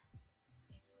stream.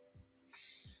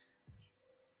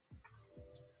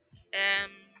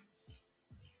 Um,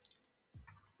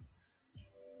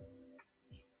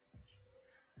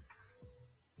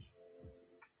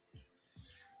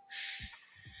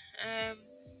 um,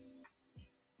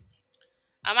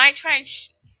 I might try and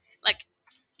like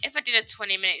if I did a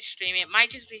 20-minute stream, it might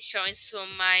just be showing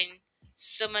some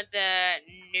of the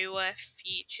newer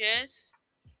features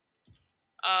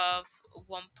of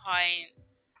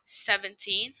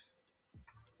 1.17.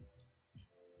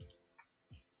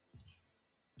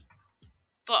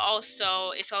 But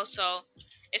also it's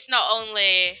not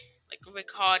only like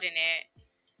recording it.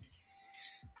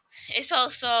 It's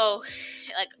also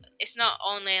like it's not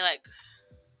only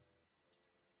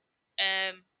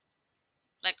um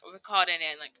like recording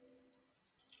it, like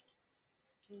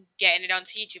getting it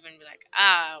onto YouTube and be like,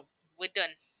 ah, we're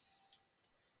done.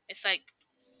 It's like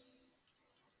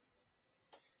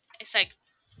it's like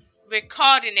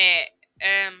recording it,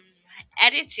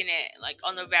 editing it, like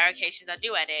on the rare occasions I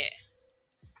do edit,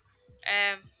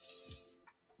 um,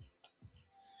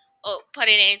 or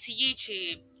putting it into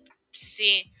YouTube,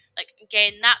 seeing like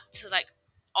getting that to like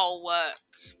all work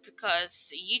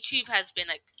because YouTube has been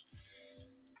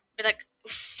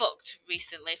fucked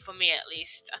recently for me at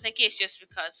least. I think it's just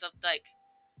because of like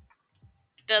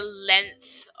the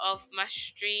length of my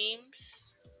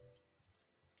streams.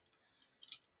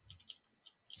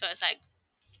 So it's like,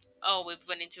 oh, we've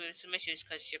run into some issues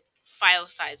because your file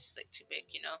size is like too big,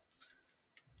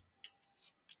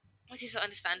 which is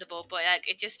understandable. But like,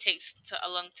 it just takes a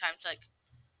long time to like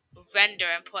render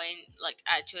and put in like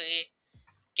actually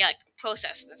get like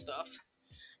processed and stuff.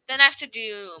 Then I have to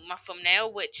do my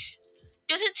thumbnail, which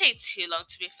doesn't take too long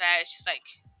to be fair. It's just like,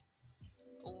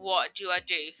 what do I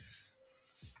do?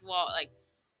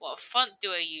 What font do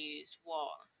I use?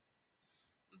 What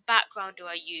background do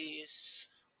I use?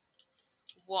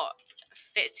 What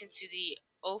fits into the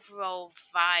overall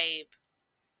vibe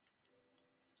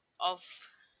of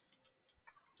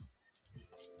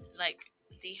like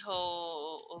the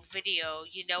whole video?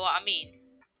 You know what I mean?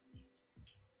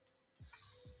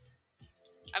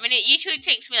 I mean, it usually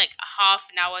takes me like half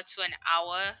an hour to an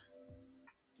hour,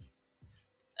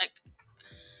 like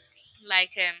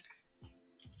like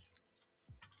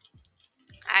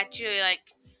actually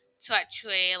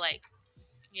like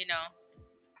you know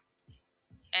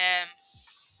um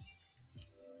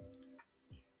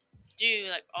do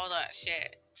like all that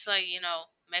shit to like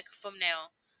make a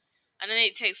thumbnail, and then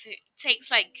it takes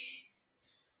like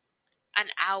an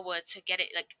hour to get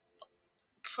it like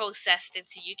processed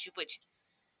into YouTube, which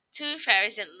to be fair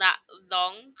isn't that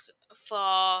long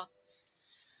for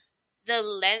the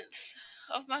length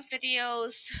of my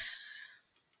videos,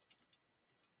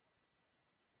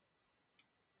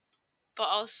 but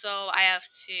also I have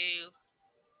to.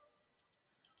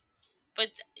 But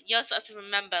you also have to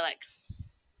remember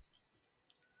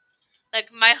like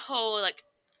my whole like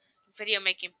video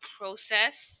making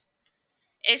process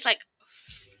is like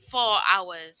 4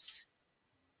 hours.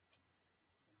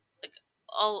 Like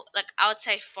like I would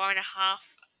say 4.5,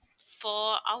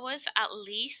 4 hours at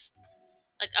least.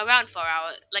 Like around 4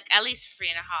 hours, like at least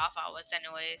 3.5 hours,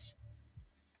 anyways.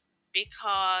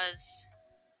 Because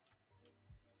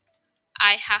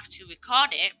I have to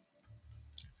record it,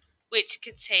 which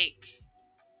could take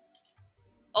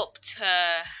up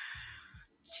to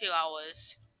 2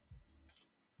 hours.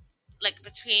 Like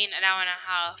between an hour and a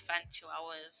half and 2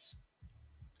 hours.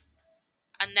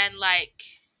 And then like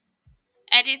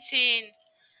editing,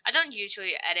 I don't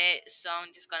usually edit, so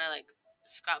I'm just gonna like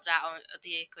scrap that out of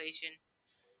the equation.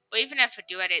 But even if I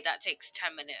do edit, that takes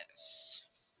 10 minutes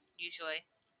usually,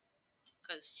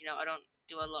 because I don't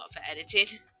do a lot for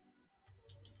editing.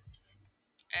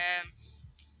 Um,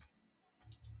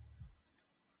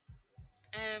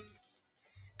 um,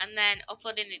 and then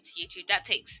uploading it to YouTube, that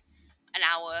takes an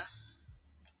hour.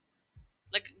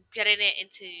 Like getting it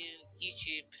into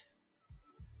YouTube,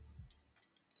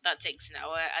 that takes an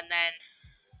hour,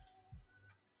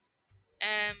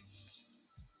 um,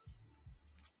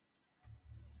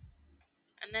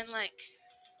 and then like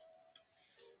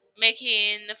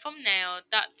making the thumbnail,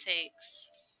 that takes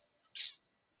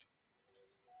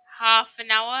half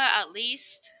an hour at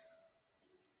least.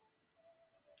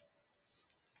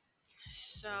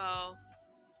 So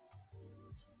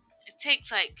it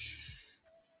takes like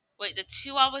the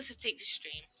 2 hours to take the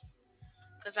stream,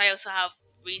 because I also have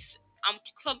I'm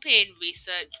clumping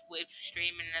research with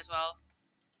streaming as well,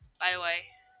 by the way.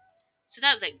 So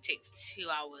that like takes 2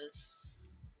 hours,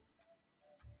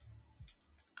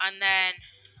 and then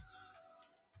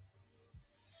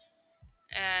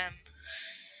um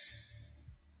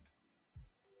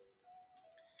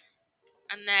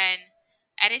and then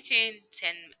editing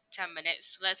 10 minutes.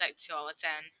 So that's like 2 hour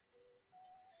 10,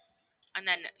 and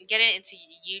then getting it into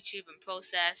YouTube and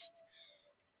processed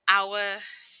hour.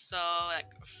 So like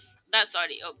that's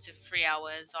already up to 3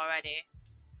 hours already,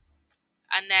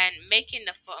 and then making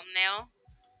the thumbnail.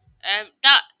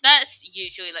 That's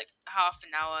usually like half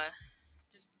an hour.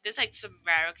 There's like some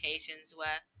rare occasions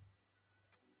where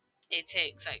it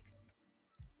takes like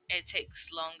it takes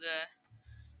longer,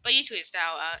 but usually it's an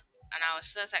hour.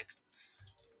 So that's like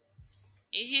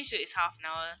usually it's half an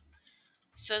hour.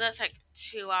 So that's like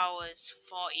 2 hours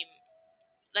 40,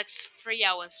 like 3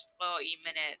 hours 40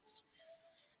 minutes,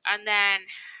 and then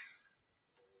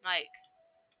like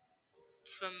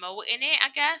promoting it, I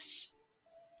guess.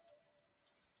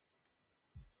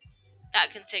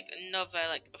 That can take another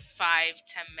like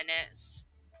 5-10 minutes.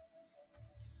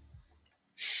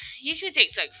 Usually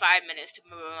takes like 5 minutes to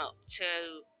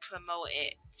promote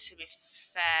it. To be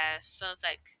fair, so it's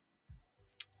like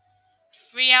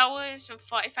 3 hours and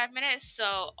 45 minutes.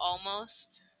 So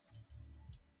almost,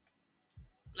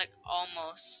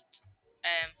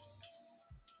 um,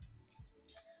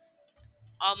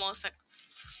 almost like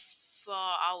 4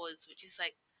 hours, which is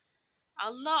like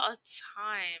a lot of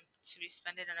time to be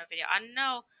spending on a video. I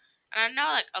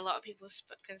know like a lot of people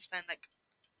can spend like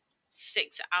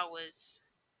 6 hours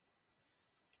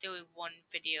doing one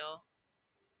video,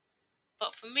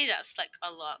 but for me that's like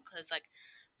a lot because like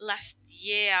last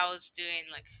year I was doing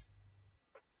like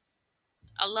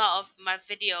a lot of my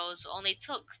videos only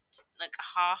took like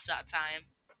half that time.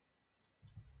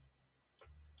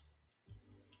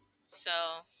 So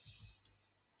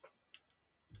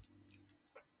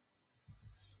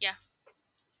yeah.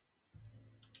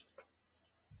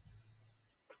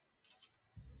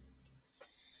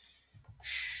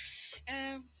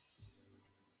 Um.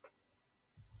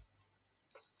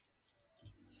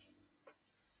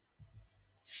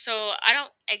 So I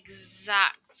don't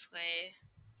exactly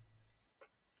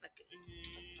like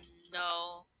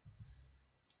know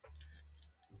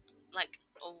like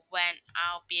when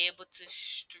I'll be able to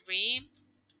stream.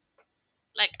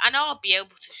 Like I know I'll be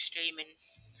able to stream in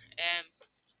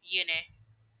uni,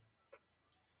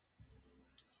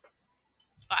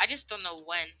 but I just don't know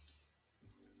when.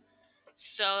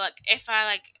 So like if I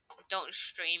like don't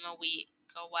stream a week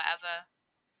or whatever,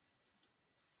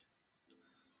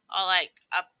 or like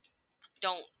I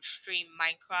don't stream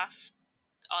Minecraft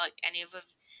or like any other,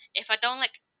 if I don't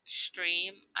like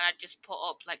stream and I just put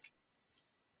up like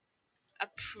a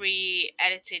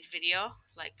pre-edited video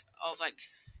like of like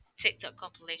TikTok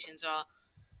compilations or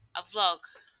a vlog,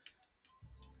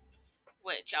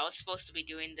 which I was supposed to be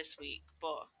doing this week,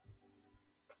 but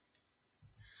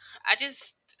I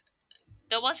just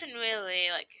there wasn't really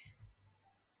like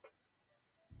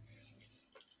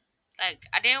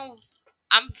I didn't.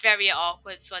 I'm very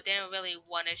awkward, so I didn't really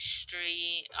want to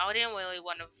stream. I didn't really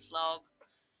want to vlog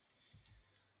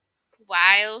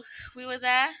while we were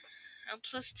there. And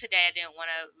plus, today I didn't want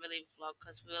to really vlog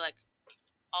because we were like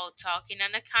all talking,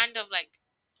 and I kind of like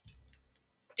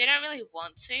didn't really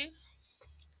want to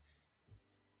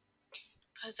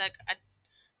because like I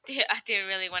didn't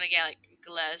really want to get like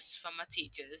glares from my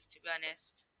teachers, to be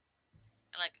honest,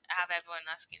 and like have everyone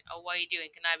asking, "Oh, what are you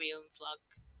doing? Can I be on vlog?"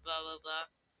 Blah blah blah.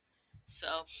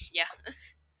 So yeah.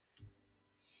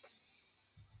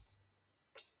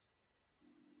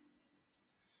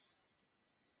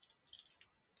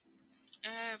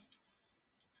 um,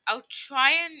 I'll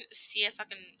try and see if I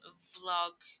can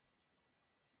vlog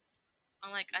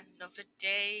on like another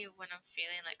day when I'm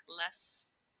feeling like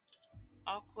less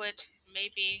awkward,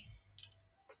 maybe.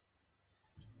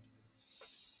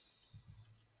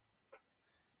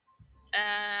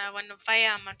 When I'm on fire,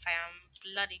 I'm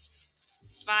bloody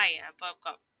fire, but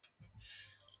I've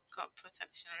got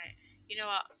protection on it. You know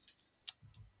what?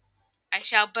 I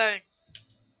shall burn.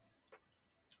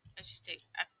 I just take.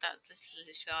 That's literally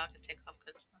the all I can take off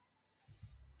because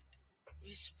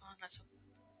respawn. Let's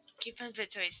keep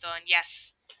inventory stone.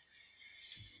 Yes.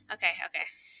 Okay. Okay.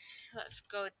 Let's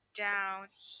go down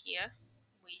here.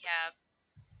 We have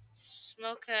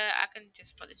smoker. I can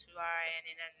just put this right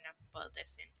in and then put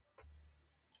this in,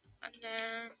 and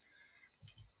then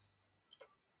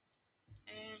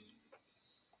um.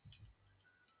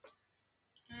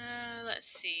 Let's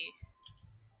see.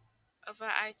 Other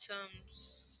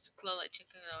items, glow like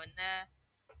chicken go in there.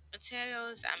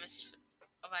 Materials, atmosphere,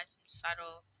 other items,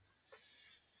 saddle,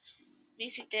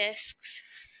 music discs.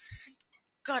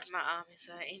 God, my arm is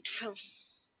in film.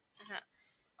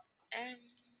 um,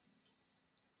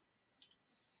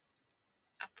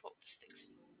 I put sticks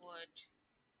in wood.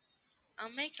 I'll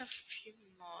make a few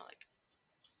more like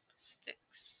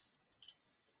sticks,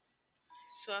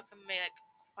 so I can make like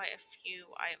quite a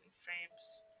few item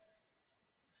frames.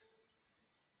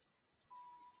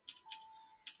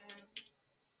 Um,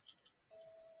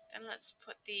 then let's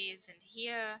put these in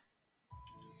here,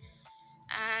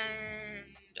 and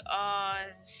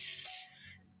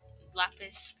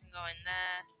lapis can go in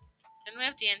there. Then we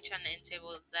have the enchanting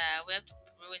table there. We have the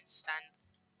brewing stand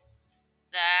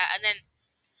there, and then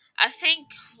I think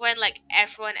when like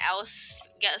everyone else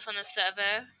gets on a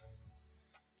server,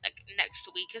 like next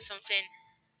week or something,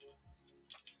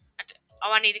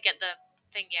 I need to get the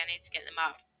thingy. I need to get them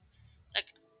out.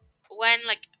 Like when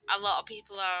like a lot of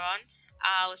people are on,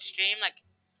 I'll stream. Like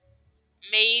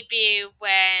maybe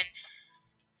when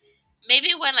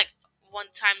maybe when like one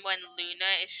time when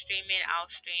Luna is streaming, I'll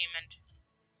stream, and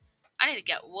I need to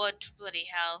get wood. Bloody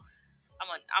hell.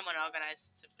 I'm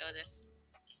unorganized to build this.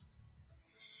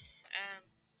 Um,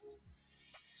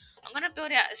 I'm gonna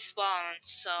build it at a spawn,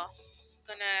 so I'm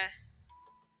gonna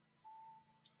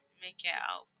make it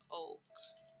out of oak,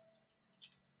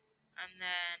 and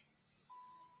then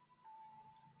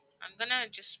I'm gonna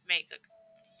just make like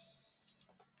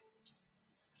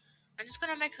I'm just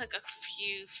gonna make like a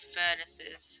few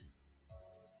furnaces.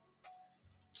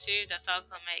 Two. That's all I'm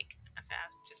gonna make. Okay,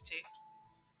 just two.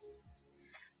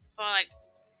 For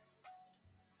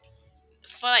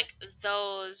like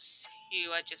those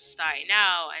who are just starting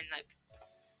out and like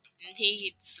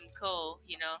need some coal,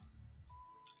 you know.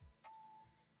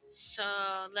 So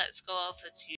let's go over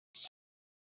to.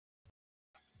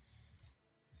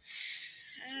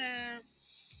 Um,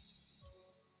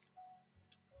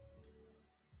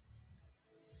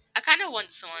 I kind of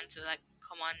want someone to like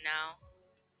come on now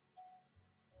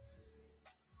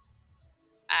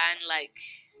and like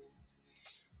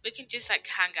we can just like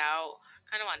hang out.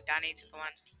 I kind of want Danny to come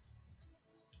on.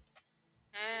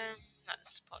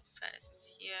 Let's put furnaces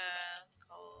here,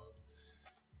 coal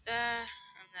there,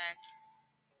 and then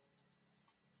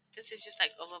this is just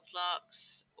like other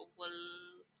blocks, wool,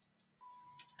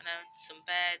 and then some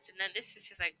beds, and then this is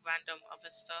just like random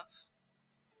other stuff.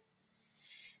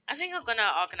 I think I'm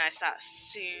gonna organize that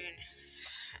soon.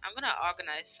 I'm gonna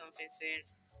organize something soon.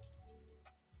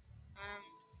 Um,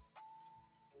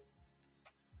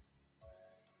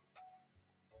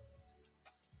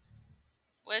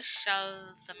 where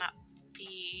shall the map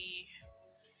be?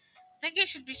 I think it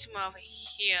should be somewhere over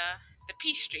here. The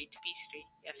Peace Street,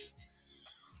 yes.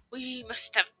 We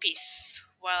must have peace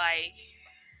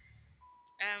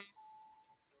um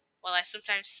while I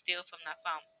sometimes steal from that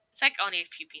farm. It's like only a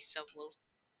few pieces of wool.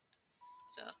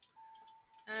 So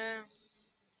 1, 2,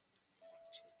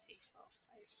 3, 4,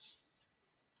 5.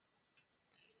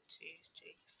 1, 2,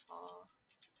 3, 4.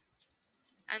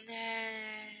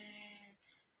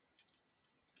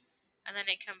 And then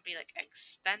it can be like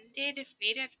extended if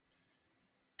needed.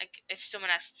 Like if someone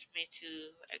asked me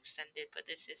to extend it, but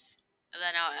this is, and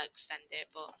then I'll extend it.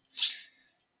 But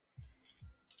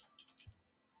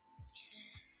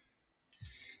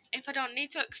if I don't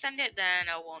need to extend it, then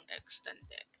I won't extend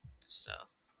it. So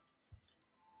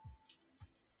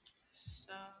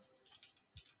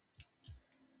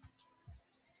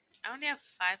I only have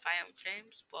 5 iron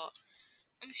frames, but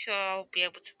I'm sure I'll be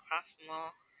able to craft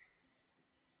more.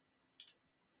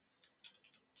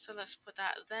 So let's put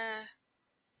that there.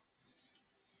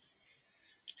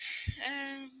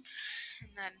 And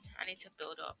then I need to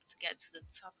build up to get to the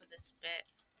top of this bit.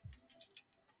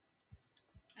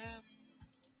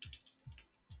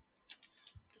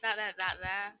 Put that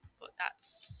there. Put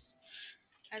that's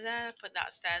there. Put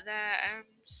that stair there.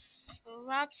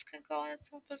 Slabs can go on the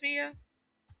top of here.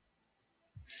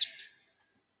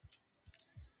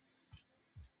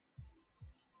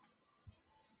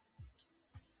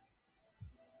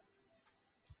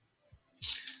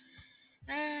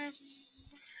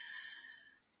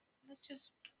 Let's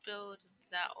just build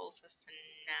that over for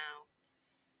now.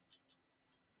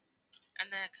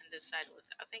 And then I can decide what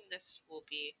I think this will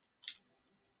be.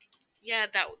 Yeah,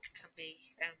 that can be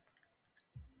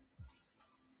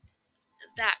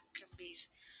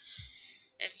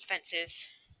fences.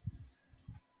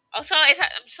 Also,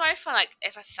 I'm sorry for like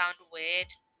if I sound weird.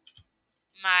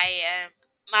 My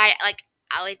like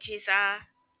allergies are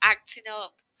acting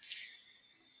up,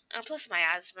 and plus my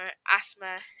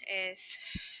asthma is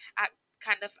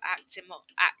kind of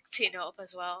acting up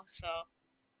as well. So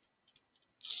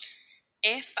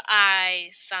if I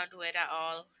sound weird at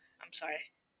all, I'm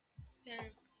sorry.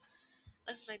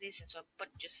 Let's make these into a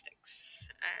bunch of sticks.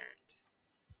 And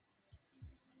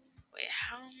wait,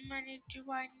 how many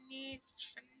do I need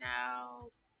for now?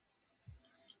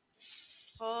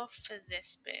 4 for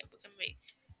this bit. We can make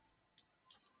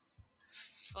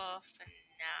 4 for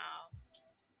now.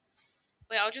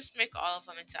 Wait, I'll just make all of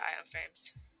them into iron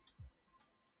frames.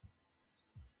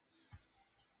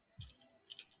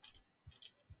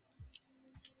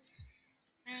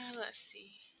 Let's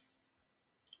see.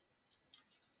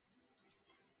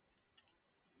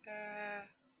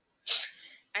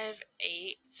 I have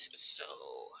 8, so 1,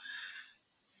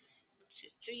 2,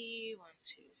 3, 1,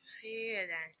 2, 3, and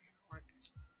then 1,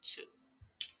 2.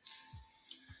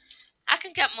 I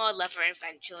can get more leather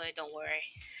eventually, don't worry.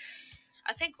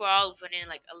 I think we're all running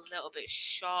like a little bit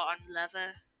short on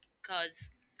leather because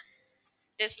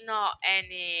there's not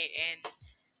any in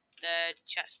the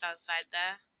chest outside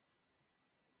there.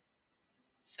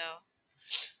 So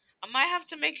I might have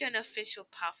to make an official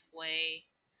pathway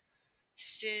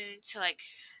soon to like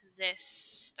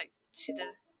this, like to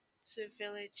the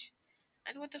village.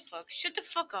 And what the fuck? Shut the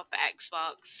fuck up,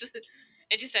 Xbox.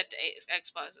 It just said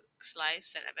Xbox Live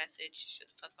sent a message. Shut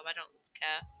the fuck up. I don't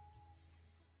care.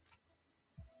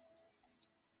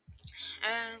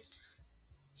 Um,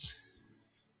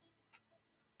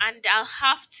 and I'll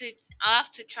have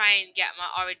to try and get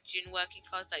my Origin working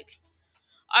cause like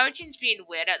Origin's being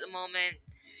weird at the moment,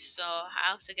 so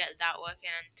I'll have to get that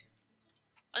working. And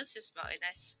oh, this is smelly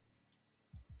nice.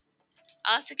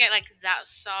 I'll have to get like that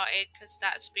sorted because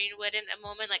that's being weird at the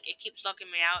moment. Like it keeps locking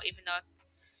me out, even though I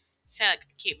say like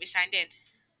keep me signed in.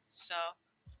 So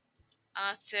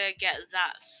I'll have to get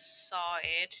that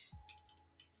sorted.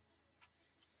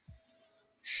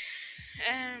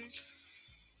 Um,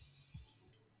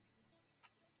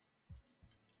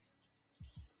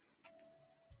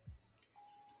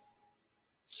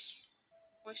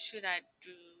 what should I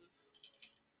do?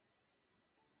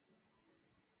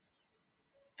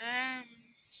 Um,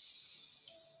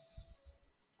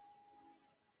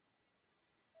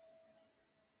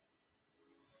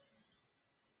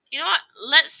 you know what?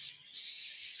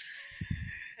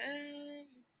 Um,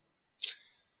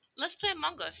 let's play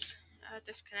Among Us.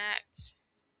 Disconnect.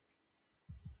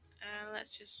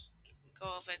 Let's just go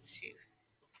over to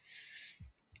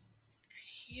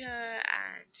here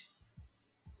and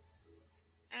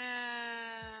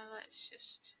let's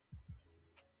just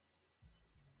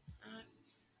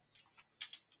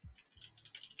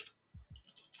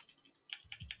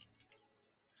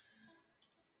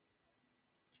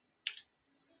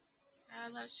uh,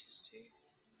 let's just do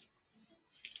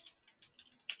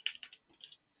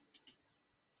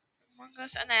Among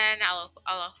Us, and then I'll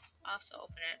have to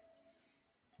open it.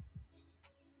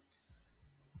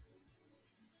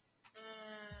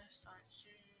 Start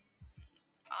soon.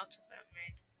 Ultimate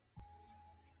main,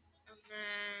 and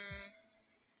then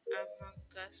Among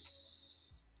Us.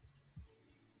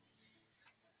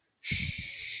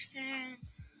 Um,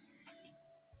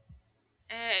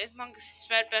 Among Us'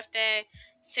 third birthday,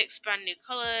 6 brand new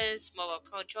colors, mobile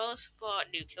controller support,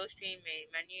 new kill stream, main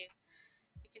menu.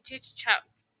 You can choose to chat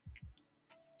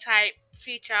type,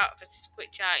 free chat versus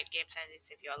quick chat, and game settings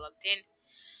if you're logged in.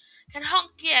 Can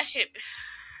honk the airship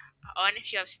on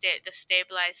if you have the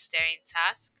stabilized steering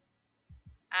task,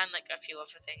 and like a few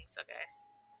other things. Okay.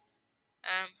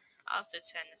 I'll have to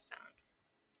turn this down.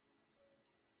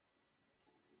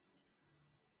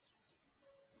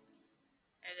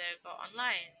 And then go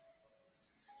online.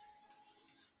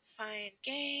 Find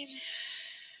game.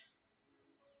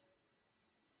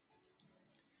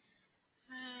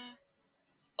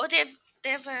 Oh,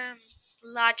 they've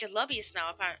larger lobbies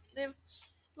now. Apparently, they've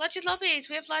larger lobbies.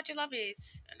 We have larger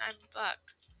lobbies, and I'm black.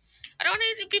 I don't want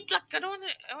to be black. I don't want to.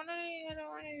 I don't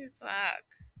want to be black.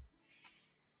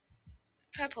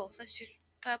 Purple. Let's do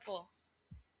purple.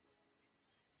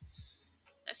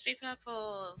 Let's be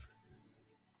purple.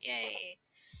 Yay.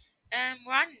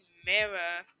 We're on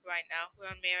Mirror right now. We're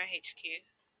on Mirror HQ.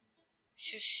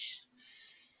 Shush.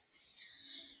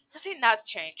 I think that's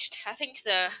changed. I think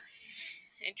the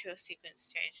intro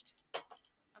sequence changed.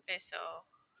 Okay, so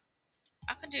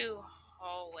I can do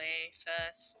hallway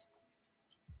first.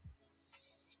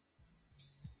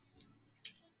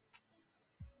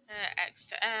 X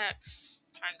to X,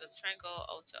 triangle to triangle,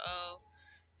 O to O,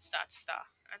 star to star.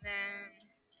 And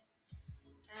then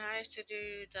I have to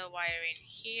do the wiring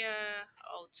here,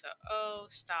 O to O,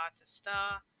 star to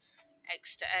star,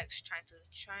 X to X, triangle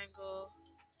to triangle.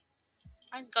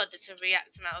 I got it to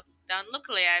react meltdown.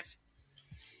 Luckily I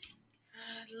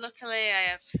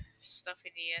have stuff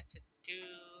in here to do.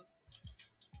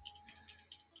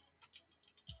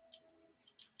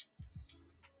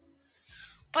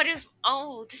 But if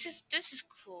this is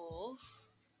cool.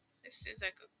 This is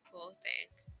like a cool thing.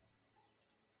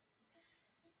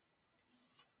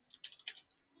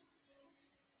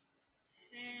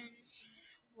 And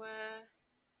where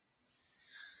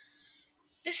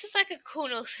this is like a cool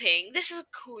new thing. This is a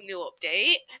cool new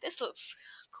update. This looks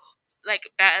cool, like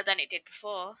better than it did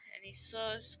before. Any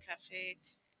sauce, cafe,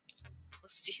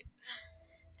 pussy,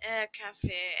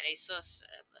 cafe, any sauce.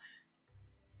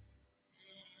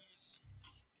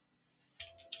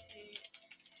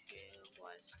 Who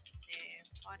was their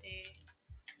body?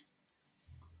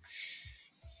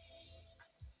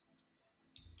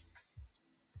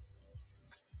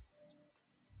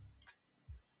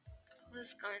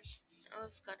 I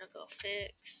was gonna go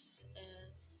fix.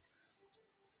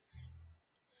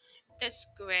 This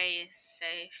gray is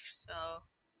safe, so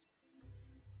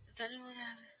does anyone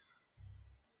have?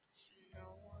 No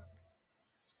one.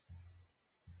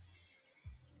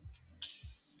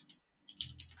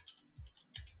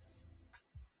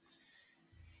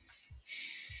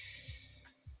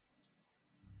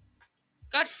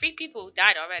 God, 3 people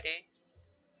died already.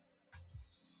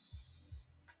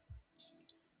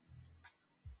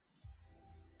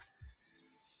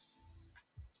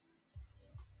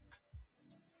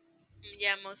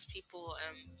 Yeah, most people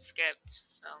skipped,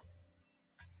 so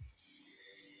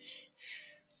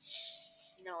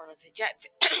no one was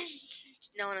ejected.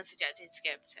 No one was ejected,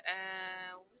 skipped.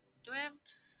 Do I have?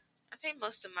 I think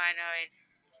most of mine are in.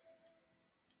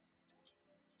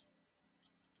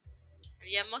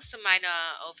 Yeah, most of mine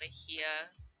are over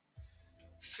here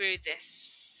through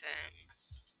this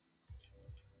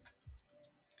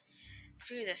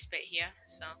bit here.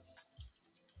 So,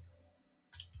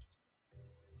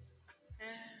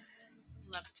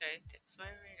 laboratory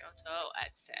expiring auto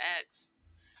X to X.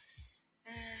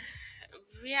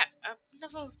 React.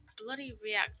 Another bloody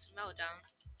react meltdown.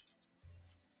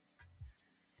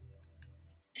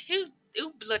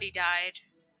 Who bloody died?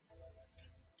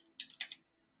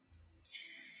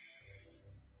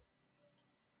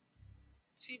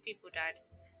 2 people died.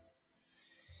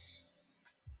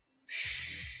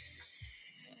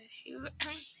 Who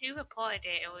who reported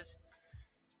it? It was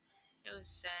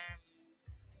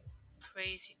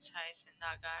crazy Tyson,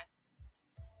 that guy.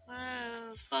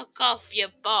 Oh, fuck off, you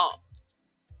bot.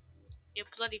 You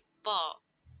bloody bot.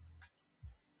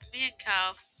 Me and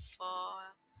Cal for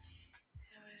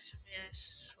I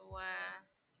swear.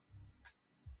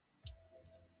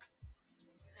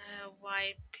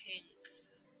 White, pink.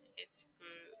 It's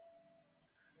blue.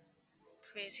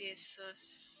 Crazy sus.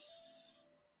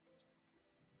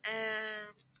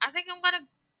 I think I'm gonna.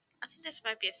 I think this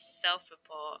might be a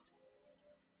self-report.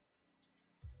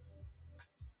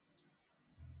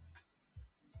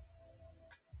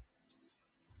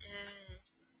 Um,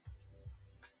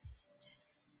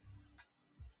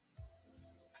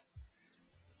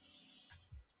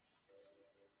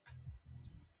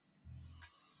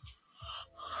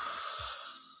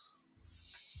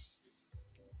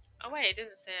 oh wait, it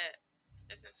doesn't say it.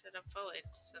 It doesn't say I voted.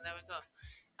 So there we go.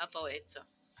 I voted. So.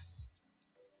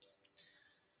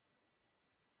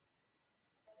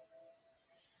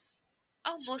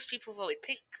 Oh, most people voted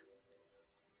pink.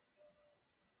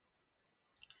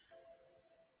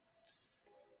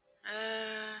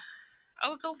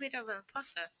 Oh, we go rid of an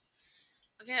imposter.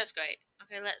 Okay, that's great.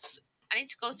 Okay, let's. I need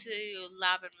to go to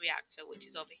lab and reactor, which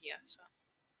is over here. So.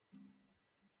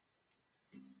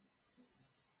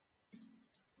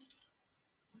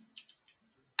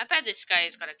 I bet this guy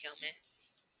is gonna kill me.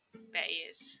 Bet he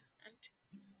is. And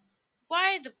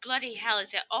why the bloody hell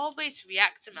is it always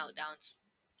reactor meltdowns?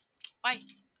 Why?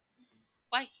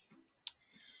 Why?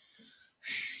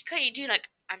 Can't you do like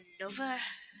another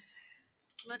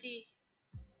bloody?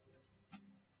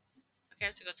 Okay, I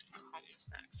have to go to comms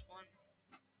next. 1,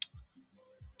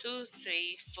 2,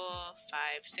 3, 4,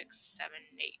 5, 6, 7,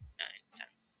 8, 9,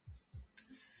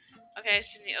 10. Okay,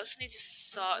 so we also need to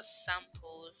sort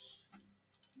samples.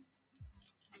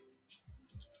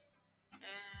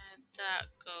 And that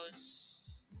goes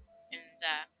in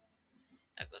there.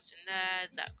 That goes in there.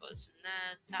 That goes in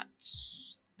there.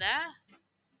 That's there.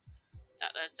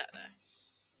 That there.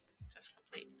 That's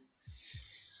complete.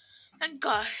 And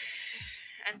God.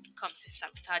 And comes this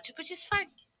sabotage, which is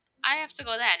fine. I have to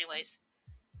go there anyways.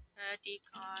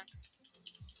 Decon.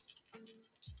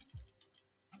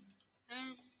 I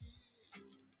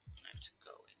have to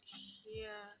go in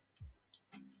here.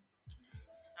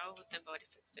 Oh, they've already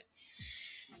fixed it.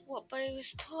 What body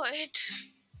was ported?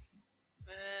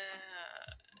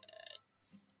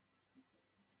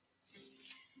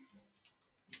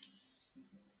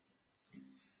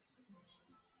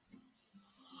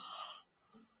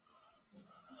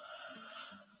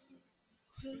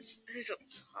 Who's up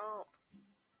top?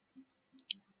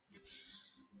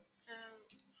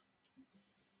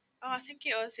 Oh, I think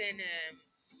it was in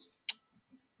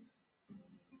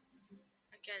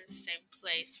again same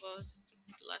place. What was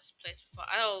the last place before?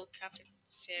 Oh,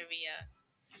 cafeteria.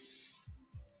 I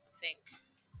think.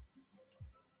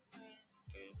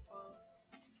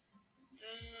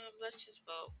 Let's just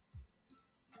vote.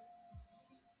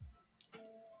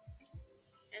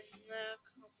 In the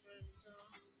common room.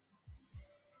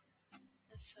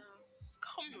 Let's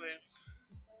common room.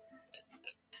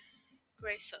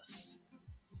 Grace us.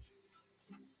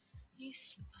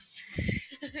 Use us.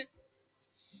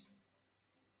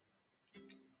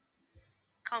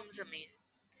 Comms, I mean.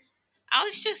 I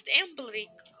was just in bloody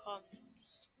comms.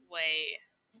 Wait.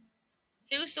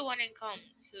 Who's the one in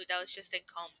comms? Who that was just in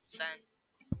comms then?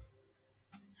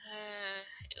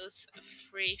 It was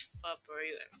free for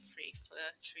Brew and free for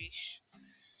Trish.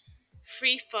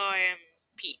 Free for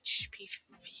Peach.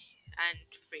 And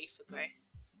free for Grey.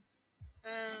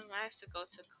 I have to go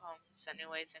to comms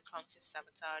anyways, and comms is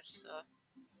sabotage, so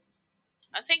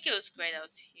I think it was great I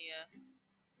was here.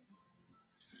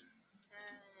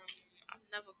 I'm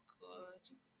never good.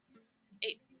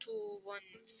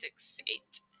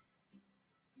 82168.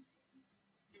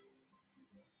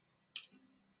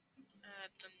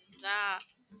 Done that,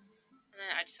 and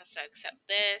then I just have to accept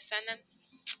this, and then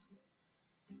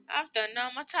I've done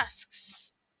all my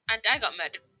tasks, and I got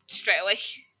murdered straight away,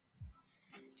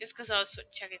 just because I was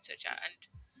checking to chat, and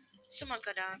someone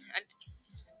got down, and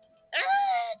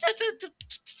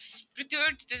it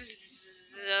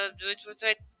was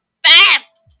like, BAM!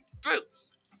 Bro,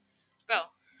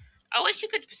 I wish you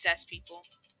could possess people.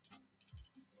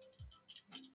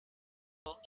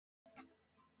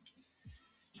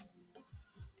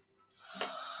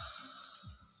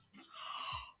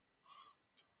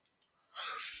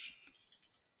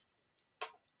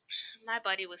 My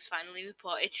body was finally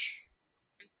reported.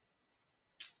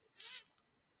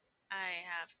 I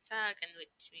have a tag, and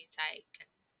which means I can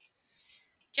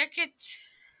check it.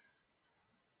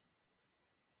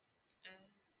 Uh,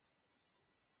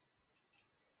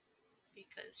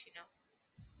 because,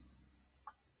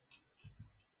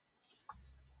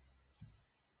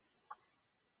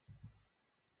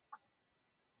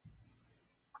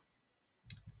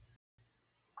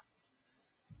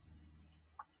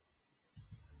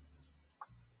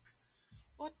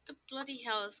 what the bloody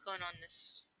hell is going on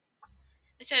this?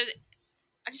 It said,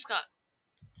 I just got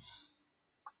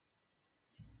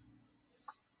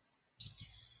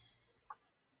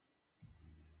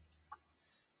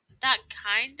that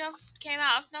kind of came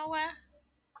out of nowhere.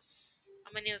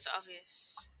 I mean, it was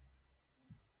obvious.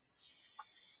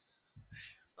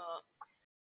 But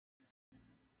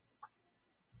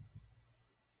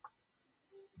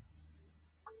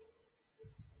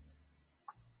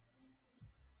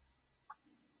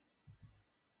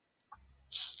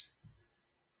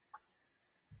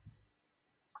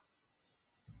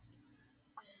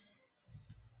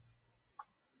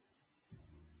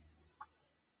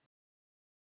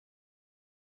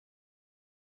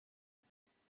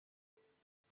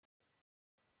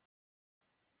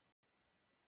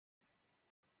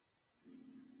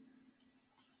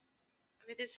I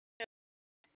mean, this, I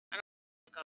don't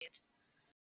copy it.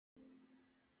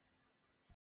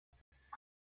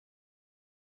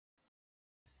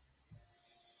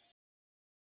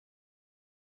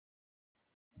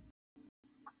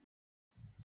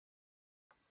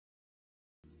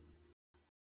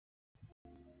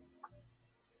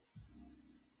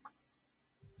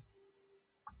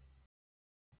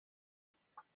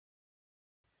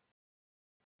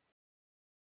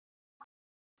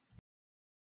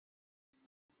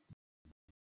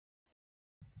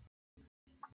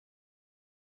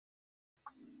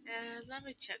 Let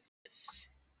me check this.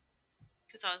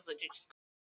 Because I was legit just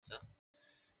so.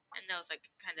 And that was like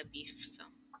kind of beef, so.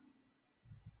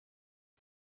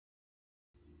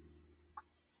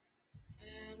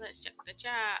 Let's check the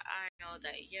chat. I know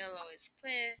that yellow is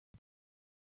clear.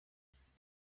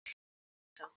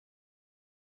 So.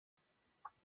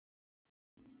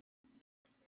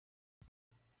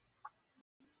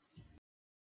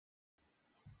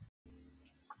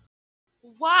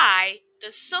 Why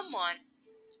does someone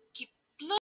keep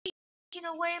blocking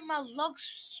away my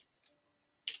logs?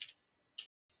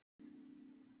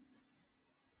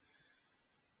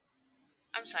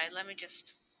 I'm sorry, let me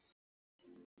just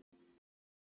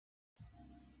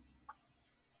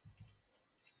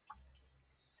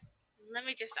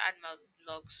add my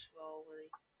logs really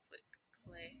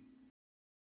quickly.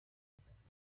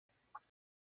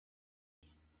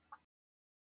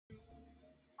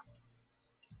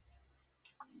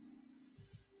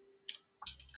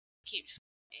 Keeps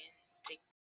in.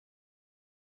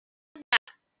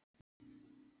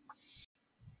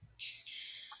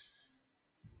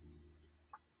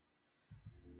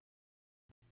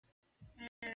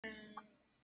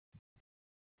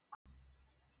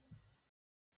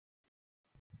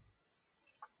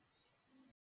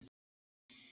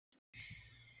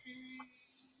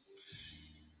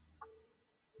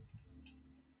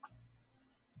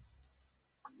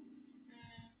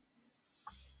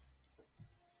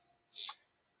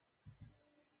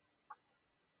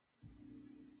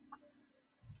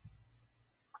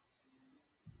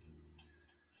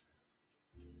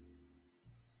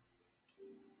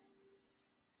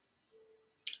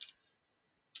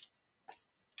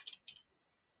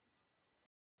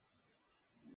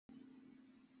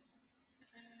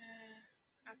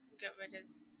 I can get rid of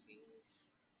these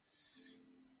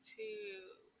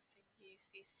two thingies,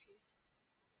 these two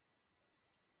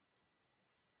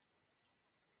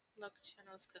log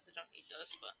channels because I don't need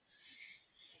those, but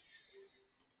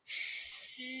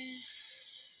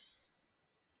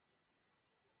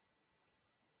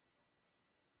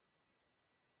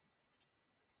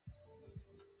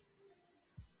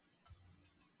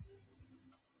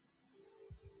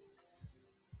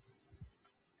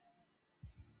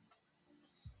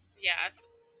Yeah,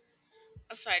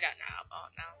 I've sorted that now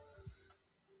about now.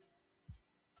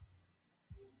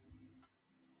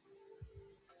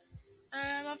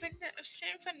 I've been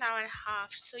streaming for an hour and a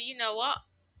half, so you know what?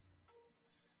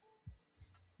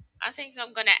 I think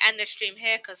I'm gonna end the stream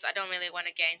here because I don't really want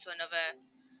to get into another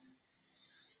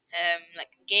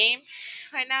like game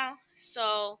right now.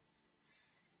 So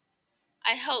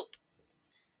I hope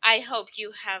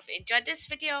you have enjoyed this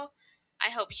video. I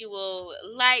hope you will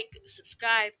like,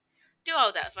 subscribe, do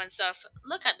all that fun stuff.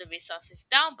 Look at the resources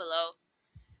down below,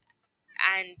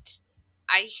 and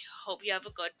I hope you have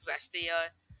a good rest of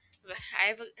your.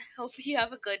 Hope you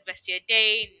have a good rest of your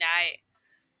day, night,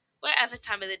 whatever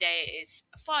time of the day it is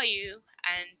for you,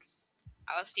 and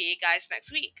I'll see you guys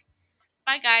next week.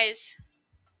 Bye, guys.